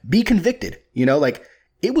 be convicted. Like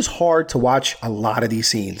it was hard to watch a lot of these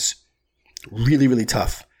scenes. Really, really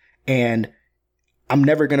tough. And I'm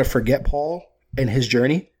never going to forget Paul and his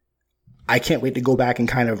journey. I can't wait to go back and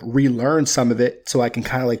kind of relearn some of it so I can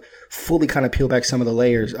kind of like fully kind of peel back some of the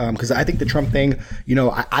layers. Because I think the Trump thing,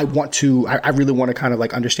 I really want to kind of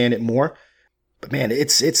like understand it more. But man, I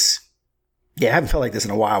haven't felt like this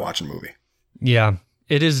in a while watching the movie. Yeah,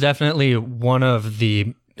 it is definitely one of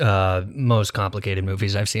the most complicated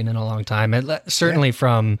movies I've seen in a long time. And certainly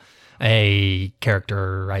from a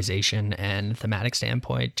characterization and thematic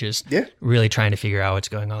standpoint, just really trying to figure out what's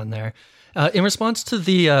going on there. In response to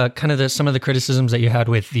the some of the criticisms that you had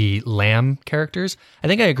with the Lamb characters, I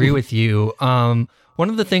think I agree with you. One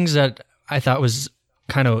of the things that I thought was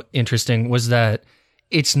kind of interesting was that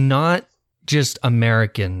it's not just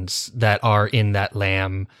Americans that are in that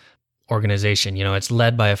Lamb organization. It's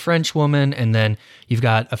led by a French woman, and then you've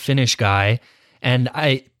got a Finnish guy. And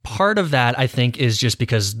part of that, I think, is just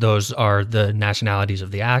because those are the nationalities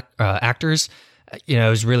of the actors. It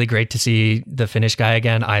was really great to see the Finnish guy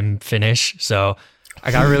again. I'm Finnish, so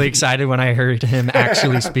I got really excited when I heard him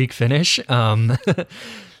actually speak Finnish. Was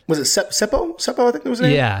it Seppo? Seppo, I think that was his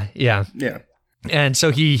name? Yeah. And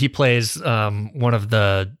so he plays one of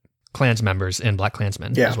the Klans members in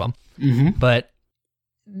BlacKkKlansman as well. Mm-hmm. But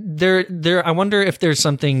there, I wonder if there's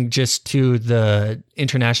something just to the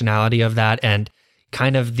internationality of that and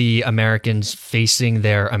kind of the Americans facing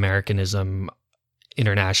their Americanism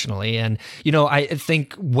internationally. And, I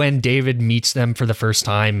think when David meets them for the first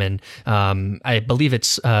time, and I believe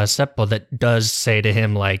it's Seppo that does say to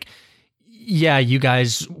him, like, yeah, you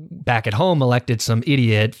guys back at home elected some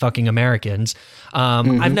idiot fucking Americans.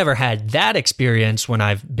 I've never had that experience when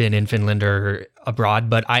I've been in Finland or abroad,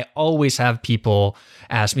 but I always have people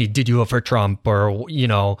ask me, did you vote for Trump? Or,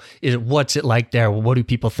 what's it like there? What do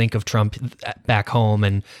people think of Trump back home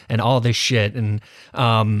and all this shit? And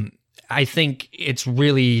I think it's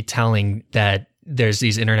really telling that there's the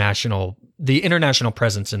international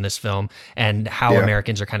presence in this film and how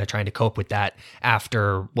Americans are kind of trying to cope with that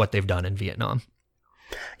after what they've done in Vietnam.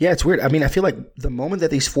 Yeah, it's weird. I mean, I feel like the moment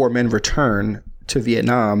that these four men return to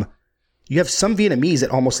Vietnam, you have some Vietnamese that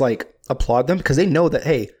almost like applaud them because they know that,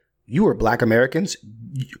 hey, you were Black Americans.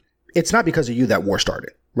 It's not because of you that war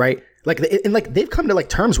started, right? Like, and like they've come to like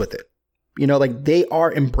terms with it. Like they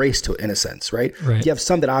are embraced to it in a sense, right? You have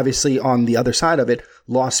some that obviously on the other side of it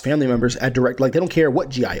lost family members at direct, like they don't care what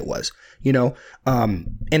GI it was,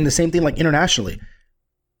 and the same thing like internationally.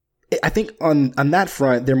 I think on that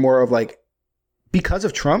front, they're more of like, because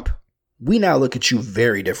of Trump, we now look at you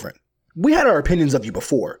very different. We had our opinions of you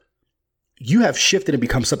before. You have shifted and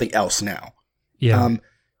become something else now. Yeah.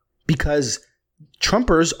 Because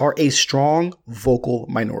Trumpers are a strong vocal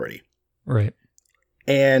minority. Right.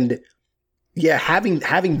 And yeah, having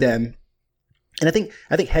them, and I think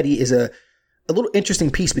Hetty is a little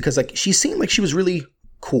interesting piece because like she seemed like she was really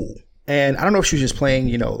cool. And I don't know if she was just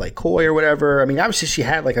playing, like coy or whatever. I mean, obviously she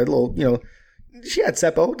had like a little, she had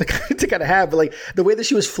Seppo to kind of have, but like the way that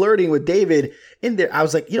she was flirting with David in there, I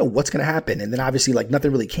was like, what's going to happen? And then obviously like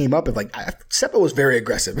nothing really came up of like, Seppo was very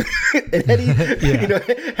aggressive and Hetty,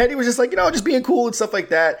 Hetty was just like, just being cool and stuff like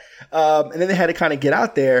that. And then they had to kind of get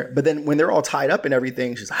out there. But then when they're all tied up and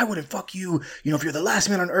everything, she's like, I wouldn't fuck you, if you're the last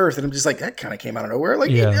man on earth. And I'm just like, that kind of came out of nowhere. Like,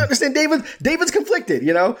 you understand David's conflicted,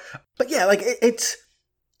 but yeah, like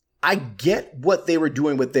I get what they were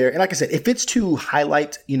doing with and like I said, if it's to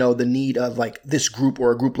highlight, the need of like this group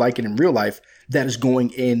or a group like it in real life that is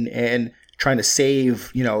going in and trying to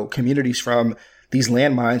save, communities from these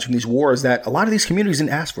landmines, from these wars that a lot of these communities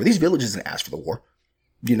didn't ask for. These villages didn't ask for the war,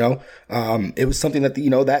 it was something that,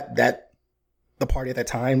 that the party at that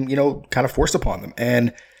time, kind of forced upon them.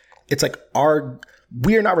 And it's like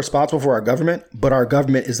we are not responsible for our government, but our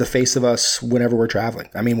government is the face of us whenever we're traveling.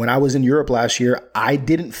 I mean, when I was in Europe last year, I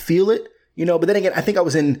didn't feel it, but then again, I think I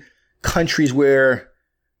was in countries where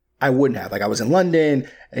I wouldn't have. Like I was in London,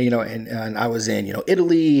 and I was in,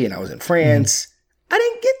 Italy, and I was in France. I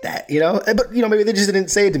didn't get that, but maybe they just didn't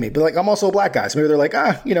say it to me. But like I'm also a black guy, so maybe they're like,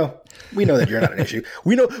 we know that you're not an issue.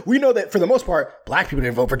 We know that for the most part, black people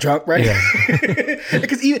didn't vote for Trump, right? Yeah.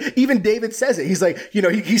 Because even David says it. He's like,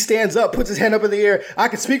 he stands up, puts his hand up in the air. I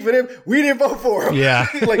can speak for them. We didn't vote for him. Yeah.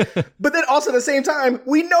 But then also at the same time,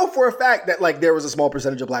 we know for a fact that like there was a small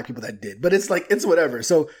percentage of black people that did. But it's like it's whatever.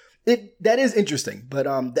 So that is interesting. But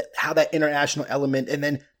how that international element and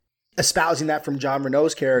then espousing that from John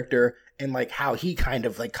Renault's character and like how he kind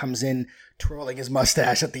of like comes in twirling his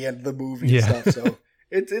mustache at the end of the movie and stuff. So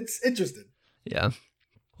it's interesting. Yeah.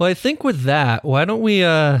 Well, I think with that, why don't we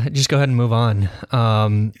just go ahead and move on?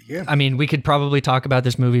 I mean, we could probably talk about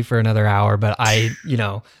this movie for another hour, but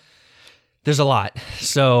there's a lot.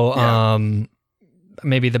 So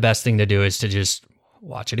maybe the best thing to do is to just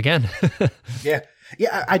watch it again. Yeah,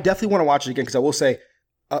 I definitely want to watch it again because I will say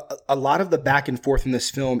a lot of the back and forth in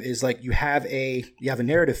this film is like you have a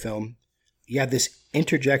narrative film, you have this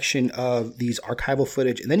interjection of these archival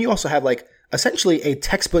footage, and then you also have like essentially a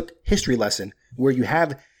textbook history lesson where you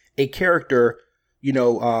have a character,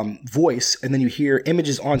 voice, and then you hear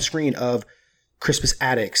images on screen of Crispus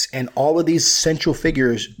Attucks and all of these central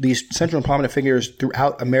figures, these central and prominent figures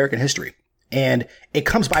throughout American history. And it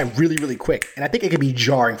comes by really, really quick. And I think it can be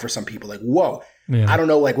jarring for some people. Like, whoa, I don't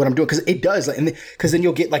know like what I'm doing. Cause it does. Cause then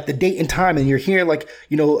you'll get like the date and time and you're hearing like,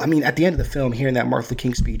 at the end of the film, hearing that Martin Luther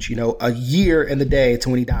King speech, a year and the day to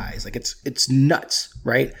when he dies. Like it's nuts,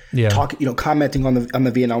 right? Yeah. Commenting on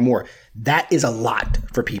the Vietnam War. That is a lot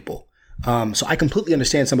for people. So I completely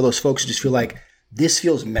understand some of those folks who just feel like this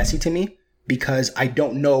feels messy to me because I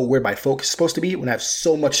don't know where my focus is supposed to be when I have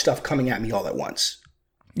so much stuff coming at me all at once.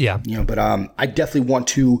 Yeah. But I definitely want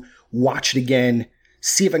to watch it again,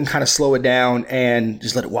 see if I can kind of slow it down and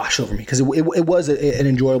just let it wash over me because it was an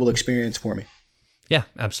enjoyable experience for me. Yeah,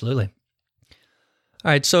 absolutely.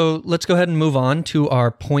 All right, so let's go ahead and move on to our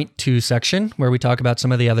point 2 section where we talk about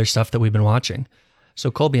some of the other stuff that we've been watching. So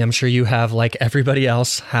Colby, I'm sure you have, like everybody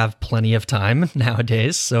else, have plenty of time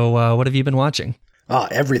nowadays. So what have you been watching?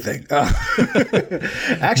 Everything.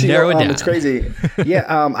 Actually, it's crazy. Yeah,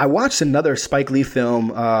 I watched another Spike Lee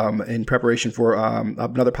film in preparation for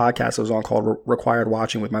another podcast I was on called Required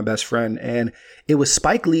Watching with my best friend. And it was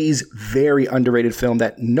Spike Lee's very underrated film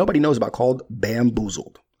that nobody knows about called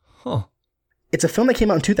Bamboozled. Huh. It's a film that came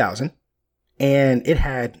out in 2000, and it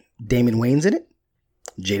had Damon Wayans in it,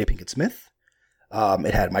 Jada Pinkett Smith.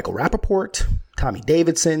 It had Michael Rappaport, Tommy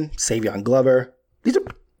Davidson, Savion Glover. These are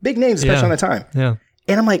big names, especially on the time. Yeah.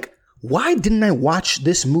 And I'm like, why didn't I watch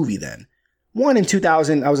this movie then? One, in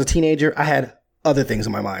 2000, I was a teenager. I had other things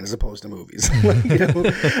in my mind as opposed to movies. And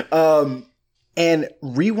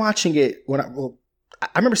rewatching it, I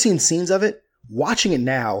remember seeing scenes of it. Watching it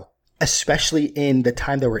now, especially in the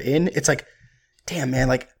time that we're in, it's like, damn, man,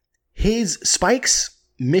 like Spike's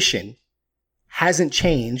mission hasn't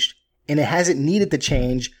changed and it hasn't needed to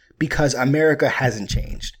change because America hasn't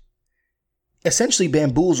changed. Essentially,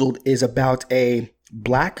 Bamboozled is about a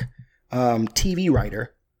black TV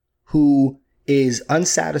writer who is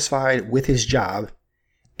unsatisfied with his job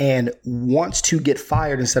and wants to get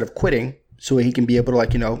fired instead of quitting so he can be able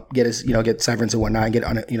to get severance and whatnot and get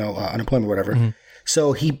unemployment or whatever. Mm-hmm.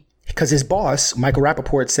 So because his boss, Michael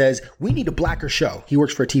Rappaport, says, we need a blacker show. He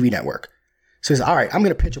works for a TV network. So he says, all right, I'm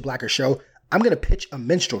going to pitch a blacker show. I'm going to pitch a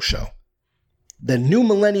minstrel show. The New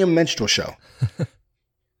Millennium Minstrel Show.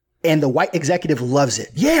 And the white executive loves it.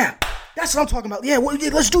 Yeah, that's what I'm talking about. Yeah,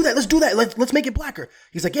 let's do that. Let's make it blacker.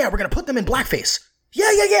 He's like, yeah, we're going to put them in blackface.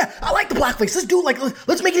 Yeah. I like the blackface.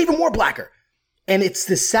 Let's make it even more blacker. And it's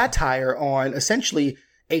this satire on essentially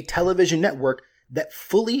a television network that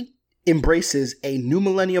fully embraces a new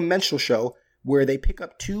millennium minstrel show where they pick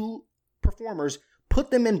up two performers,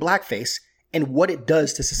 put them in blackface, and what it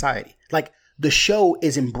does to society. Like, the show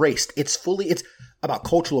is embraced. It's about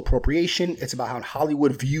cultural appropriation. It's about how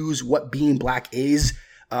Hollywood views what being black is.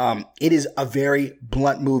 It is a very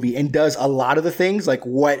blunt movie and does a lot of the things like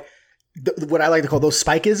what I like to call those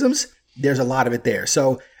Spikeisms. There's a lot of it there.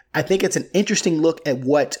 So I think it's an interesting look at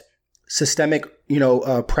what systemic,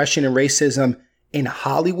 oppression and racism in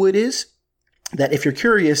Hollywood is. That if you're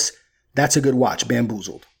curious, that's a good watch.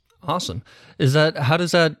 Bamboozled. Awesome. How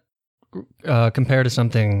does that compare to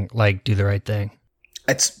something like Do the Right Thing?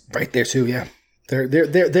 It's right there too. Yeah,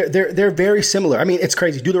 they're very similar. I mean, it's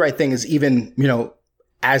crazy. Do the Right Thing is even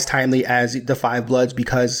as timely as The Five Bloods,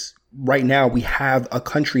 because right now we have a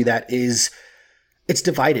country that it's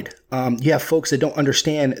divided. You have folks that don't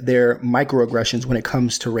understand their microaggressions when it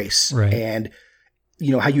comes to race, right. And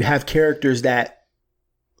how you have characters that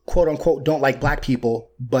quote unquote don't like black people,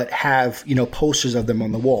 but have posters of them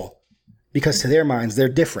on the wall because to their minds they're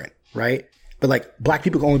different, right? But like black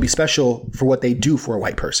people can only be special for what they do for a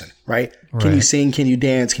white person, right? Can you sing? Can you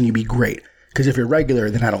dance? Can you be great? Because if you're regular,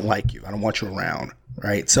 then I don't like you. I don't want you around,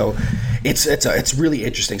 right? So it's really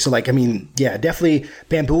interesting. So like, I mean, yeah, definitely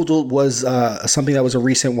Bamboozled was something that was a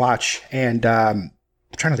recent watch, and I'm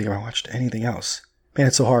trying to think if I watched anything else. Man,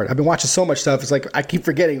 it's so hard. I've been watching so much stuff. It's like I keep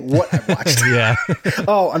forgetting what I've watched. Yeah.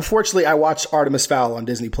 Oh, unfortunately, I watched Artemis Fowl on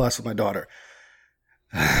Disney Plus with my daughter.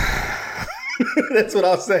 That's what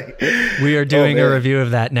I'll say. We are doing a review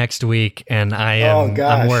of that next week, and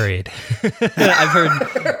I'm worried. I've heard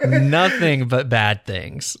nothing but bad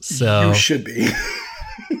things. So you should be.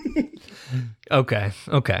 Okay.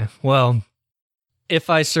 Well, if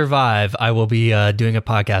I survive, I will be doing a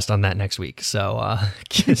podcast on that next week. So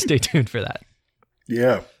stay tuned for that.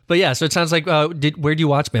 Yeah. But yeah, so it sounds like, where do you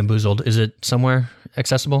watch Bamboozled? Is it somewhere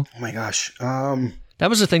accessible? Oh my gosh. That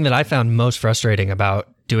was the thing that I found most frustrating about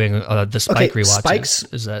doing the Spike rewatches. Spike's,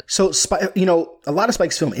 is that so a lot of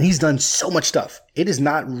Spike's film, and he's done so much stuff. It is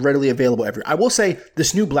not readily available everywhere. I will say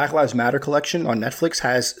this new Black Lives Matter collection on Netflix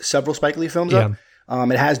has several Spike Lee films up.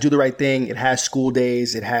 It has Do the Right Thing. It has School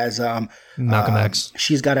Days. It has Malcolm X.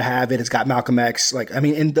 She's Gotta Have It. It's got Malcolm X.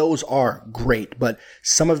 And those are great. But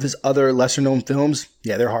some of his other lesser known films,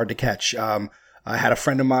 yeah, they're hard to catch. I had a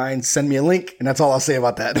friend of mine send me a link, and that's all I'll say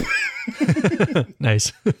about that.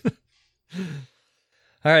 Nice.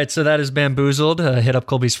 All right, so that is Bamboozled. Hit up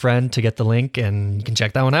Colby's friend to get the link, and you can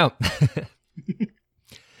check that one out.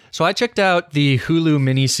 So I checked out the Hulu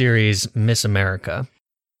miniseries Miss America.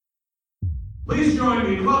 Please join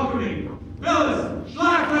me in welcoming Phyllis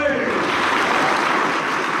Schlafly.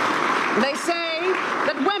 They say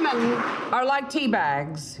that women are like tea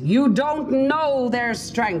bags. You don't know their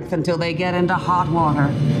strength until they get into hot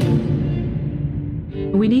water.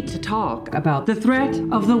 We need to talk about the threat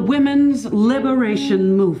of the women's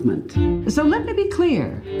liberation movement. So let me be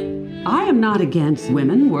clear. I am not against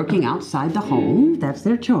women working outside the home. That's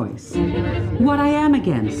their choice. What I am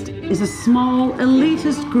against is a small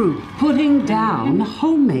elitist group putting down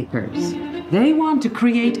homemakers. They want to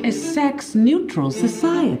create a sex-neutral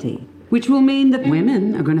society, which will mean that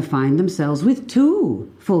women are going to find themselves with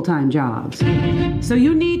 2 full-time jobs. So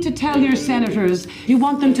you need to tell your senators you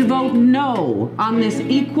want them to vote no on this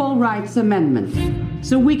Equal Rights Amendment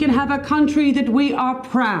so we can have a country that we are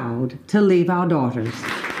proud to leave our daughters.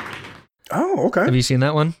 Oh, okay. Have you seen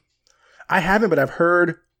that one? I haven't, but I've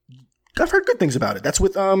heard good things about it. That's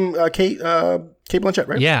with Kate Blanchett,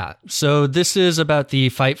 right? Yeah. So this is about the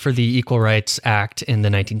fight for the Equal Rights Act in the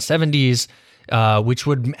 1970s. Which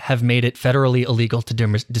would have made it federally illegal to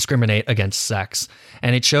discriminate against sex.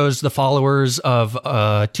 And it shows the followers of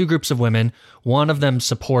 2 groups of women. One of them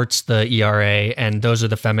supports the ERA, and those are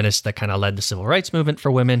the feminists that kind of led the civil rights movement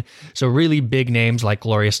for women. So really big names like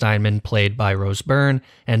Gloria Steinem, played by Rose Byrne,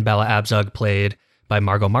 and Bella Abzug, played by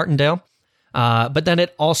Margot Martindale. But then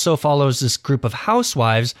it also follows this group of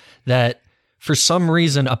housewives that, for some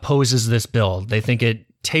reason, opposes this bill. They think it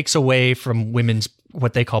takes away from women's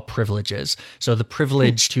what they call privileges. So the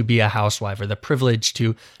privilege to be a housewife, or the privilege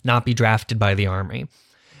to not be drafted by the army.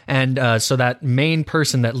 And so that main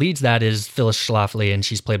person that leads that is Phyllis Schlafly, and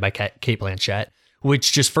she's played by Kate Blanchett,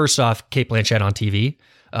 which just first off, Kate Blanchett on TV.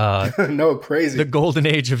 No, crazy. The golden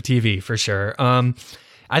age of TV for sure.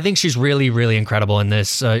 I think she's really, really incredible in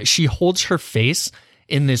this. She holds her face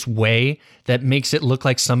in this way that makes it look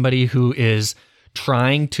like somebody who is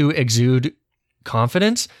trying to exude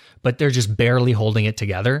confidence, but they're just barely holding it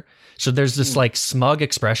together. So there's this like smug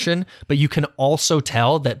expression, but you can also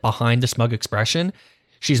tell that behind the smug expression,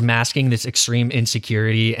 she's masking this extreme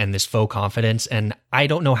insecurity and this faux confidence. And I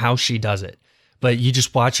don't know how she does it, but you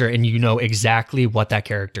just watch her and you know exactly what that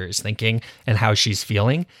character is thinking and how she's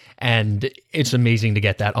feeling. And it's amazing to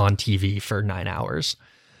get that on TV for 9 hours.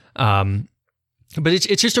 But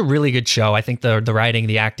it's just a really good show. I think the writing,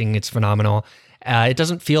 the acting, it's phenomenal. It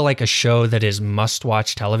doesn't feel like a show that is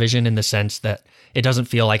must-watch television in the sense that it doesn't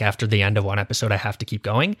feel like after the end of one episode, I have to keep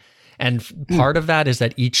going. And part of that is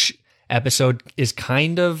that each episode is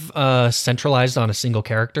kind of centralized on a single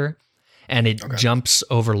character, and it jumps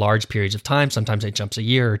over large periods of time. Sometimes it jumps a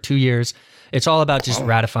year or 2 years. It's all about just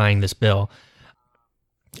ratifying this bill.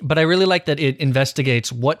 But I really like that it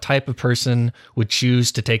investigates what type of person would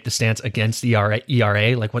choose to take the stance against the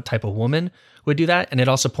ERA, like what type of woman would do that. And it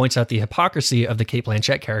also points out the hypocrisy of the Cate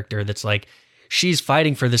Blanchett character that's like, she's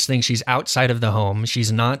fighting for this thing. She's outside of the home. She's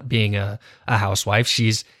not being a housewife.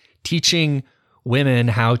 She's teaching women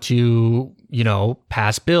how to,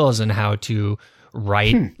 pass bills and how to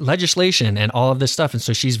write legislation and all of this stuff. And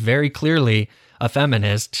so she's very clearly a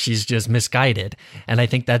feminist. She's just misguided. And I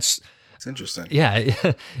think that's... It's interesting. Yeah,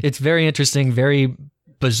 it's very interesting, very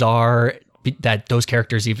bizarre that those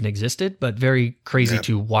characters even existed, but very crazy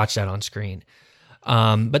to watch that on screen.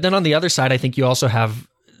 But then on the other side, I think you also have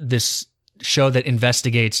this show that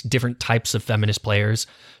investigates different types of feminist players.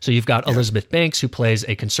 So you've got Elizabeth Banks, who plays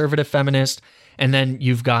a conservative feminist. And then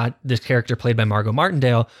you've got this character played by Margot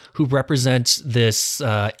Martindale, who represents this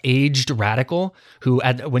aged radical who,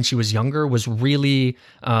 when she was younger, was really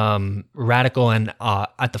radical and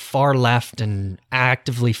at the far left and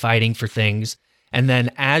actively fighting for things. And then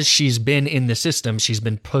as she's been in the system, she's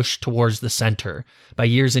been pushed towards the center by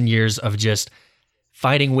years and years of just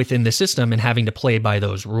fighting within the system and having to play by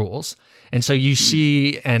those rules. And so you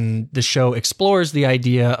see, and the show explores the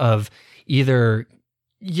idea of either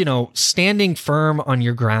standing firm on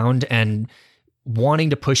your ground and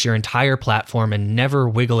wanting to push your entire platform and never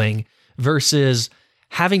wiggling versus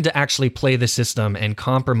having to actually play the system and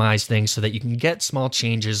compromise things so that you can get small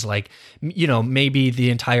changes like, maybe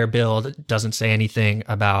the entire bill doesn't say anything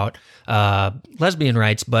about lesbian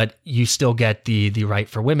rights, but you still get the right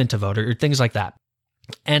for women to vote or things like that.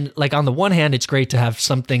 And like on the one hand, it's great to have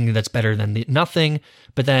something that's better than nothing.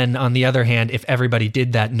 But then on the other hand, if everybody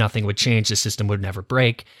did that, nothing would change. The system would never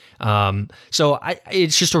break. So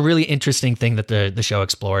it's just a really interesting thing that the show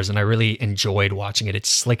explores. And I really enjoyed watching it. It's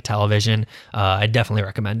slick television. I definitely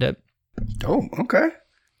recommend it. Oh, okay.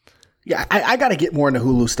 Yeah, I got to get more into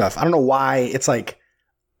Hulu stuff. I don't know why it's like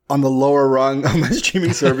on the lower rung of my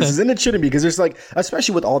streaming services. And it shouldn't be because there's like,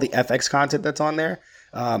 especially with all the FX content that's on there.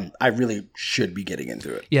 I really should be getting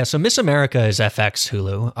into it. Yeah, so Miss America is FX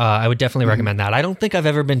Hulu. I would definitely recommend that. I don't think I've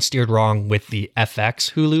ever been steered wrong with the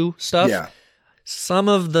FX Hulu stuff. Yeah. Some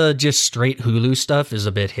of the just straight Hulu stuff is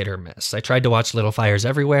a bit hit or miss. I tried to watch Little Fires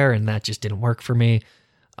Everywhere, and that just didn't work for me.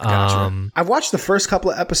 Gotcha. I've watched the first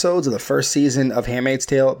couple of episodes of the first season of Handmaid's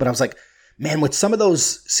Tale, but I was like, man, with some of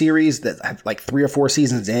those series that have like 3 or 4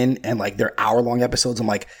 seasons in and like they're hour-long episodes, I'm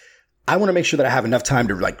like, I want to make sure that I have enough time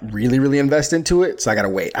to like really, really invest into it. So I got to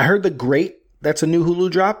wait. I heard The Great, that's a new Hulu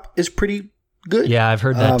drop, is pretty good. Yeah, I've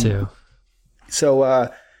heard that too. So,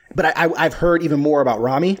 but I've heard even more about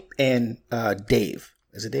Rami and Dave.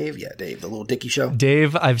 Is it Dave? Yeah, Dave, the little Dicky show.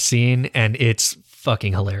 Dave, I've seen, and it's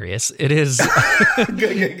fucking hilarious. It is. Good.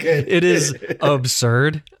 It is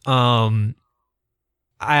absurd. I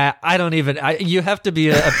don't even. You have to be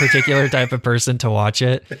a particular type of person to watch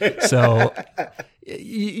it. So.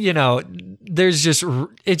 It's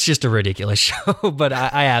just a ridiculous show, but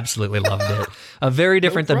I absolutely loved it. Very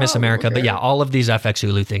different than Miss America, okay. But yeah, all of these FX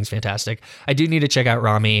Hulu things, fantastic. I do need to check out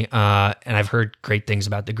Rami, and I've heard great things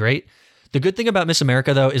about The Great. The good thing about Miss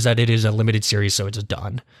America, though, is that it is a limited series, so it's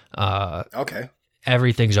done. Okay.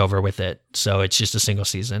 Everything's over with it, so it's just a single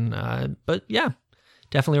season. But yeah,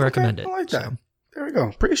 definitely recommend it. I like that. So. There we go.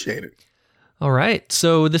 Appreciate it. All right,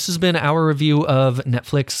 so this has been our review of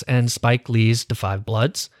Netflix and Spike Lee's Da 5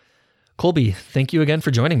 Bloods. Colby, thank you again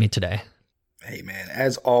for joining me today. Hey, man,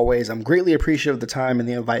 as always, I'm greatly appreciative of the time and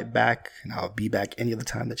the invite back, and I'll be back any other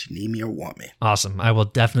time that you need me or want me. Awesome. I will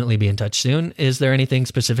definitely be in touch soon. Is there anything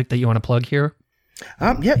specific that you want to plug here?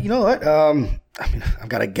 Yeah, you know what? I've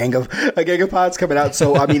got a gang of pods coming out.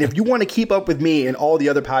 So, if you want to keep up with me and all the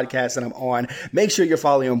other podcasts that I'm on, make sure you're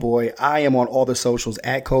following boy. I am on all the socials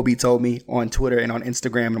at Kobe Told Me on Twitter and on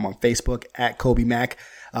Instagram. And I'm on Facebook at Kobe Mac.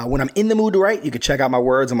 When I'm in the mood to write, you can check out my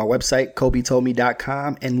words on my website,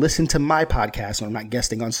 KobeToldMe.com, and listen to my podcast when I'm not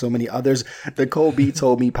guesting on so many others. The Kobe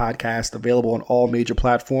Told Me podcast, available on all major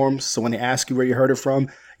platforms. So when they ask you where you heard it from,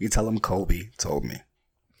 you tell them Kobe told me.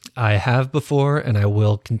 I have before, and I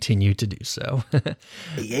will continue to do so.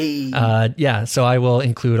 Yay. Yeah, so I will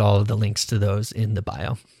include all of the links to those in the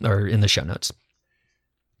bio or in the show notes.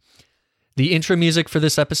 The intro music for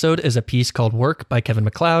this episode is a piece called Work by Kevin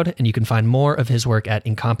MacLeod, and you can find more of his work at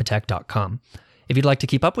incompetech.com. If you'd like to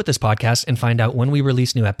keep up with this podcast and find out when we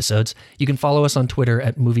release new episodes, you can follow us on Twitter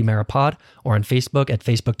at MovieMaraPod or on Facebook at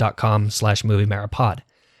facebook.com/MovieMaraPod.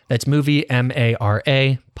 That's Movie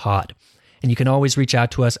MARA Pod. And you can always reach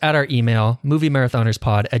out to us at our email,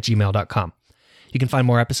 moviemarathonerspod@gmail.com. You can find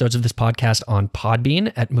more episodes of this podcast on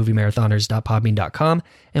Podbean at moviemarathoners.podbean.com,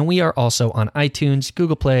 and we are also on iTunes,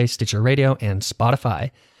 Google Play, Stitcher Radio, and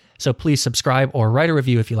Spotify. So please subscribe or write a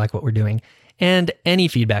review if you like what we're doing, and any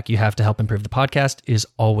feedback you have to help improve the podcast is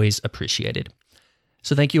always appreciated.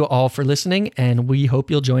 So thank you all for listening, and we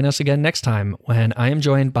hope you'll join us again next time when I am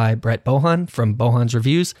joined by Brett Bohan from Bohan's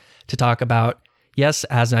Reviews to talk about, yes,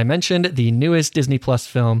 as I mentioned, the newest Disney Plus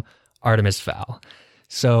film, Artemis Fowl.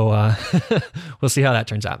 So we'll see how that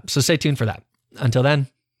turns out. So stay tuned for that. Until then,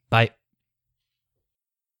 bye.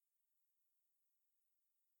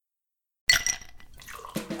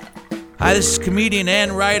 Hi, this is comedian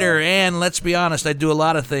and writer, and let's be honest, I do a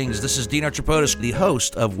lot of things. This is Dino Tripodis, the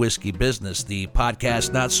host of Whiskey Business, the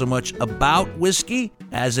podcast not so much about whiskey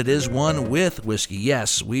as it is one with whiskey.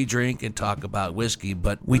 Yes, we drink and talk about whiskey,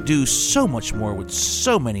 but we do so much more with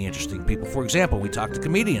so many interesting people. For example, we talk to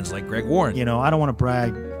comedians like Greg Warren. You know, I don't want to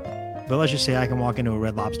brag, but let's just say I can walk into a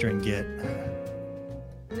Red Lobster and get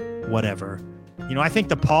whatever. You know, I think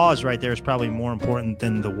the pause right there is probably more important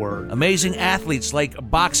than the word. Amazing athletes like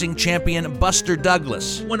boxing champion Buster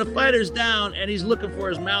Douglas. When a fighter's down and he's looking for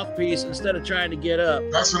his mouthpiece instead of trying to get up.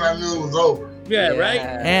 That's when I knew it was over. Yeah, right?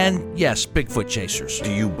 And yes, Bigfoot chasers.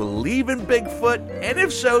 Do you believe in Bigfoot? And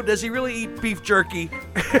if so, does he really eat beef jerky?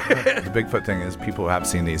 The Bigfoot thing is people have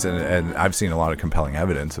seen these, and I've seen a lot of compelling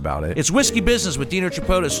evidence about it. It's Whiskey Business with Dino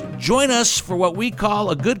Tripodis. Join us for what we call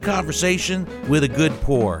a good conversation with a good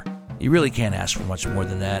pour. You really can't ask for much more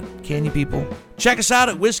than that, can you, people? Check us out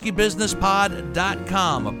at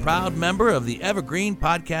whiskeybusinesspod.com, a proud member of the Evergreen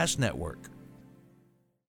Podcast Network.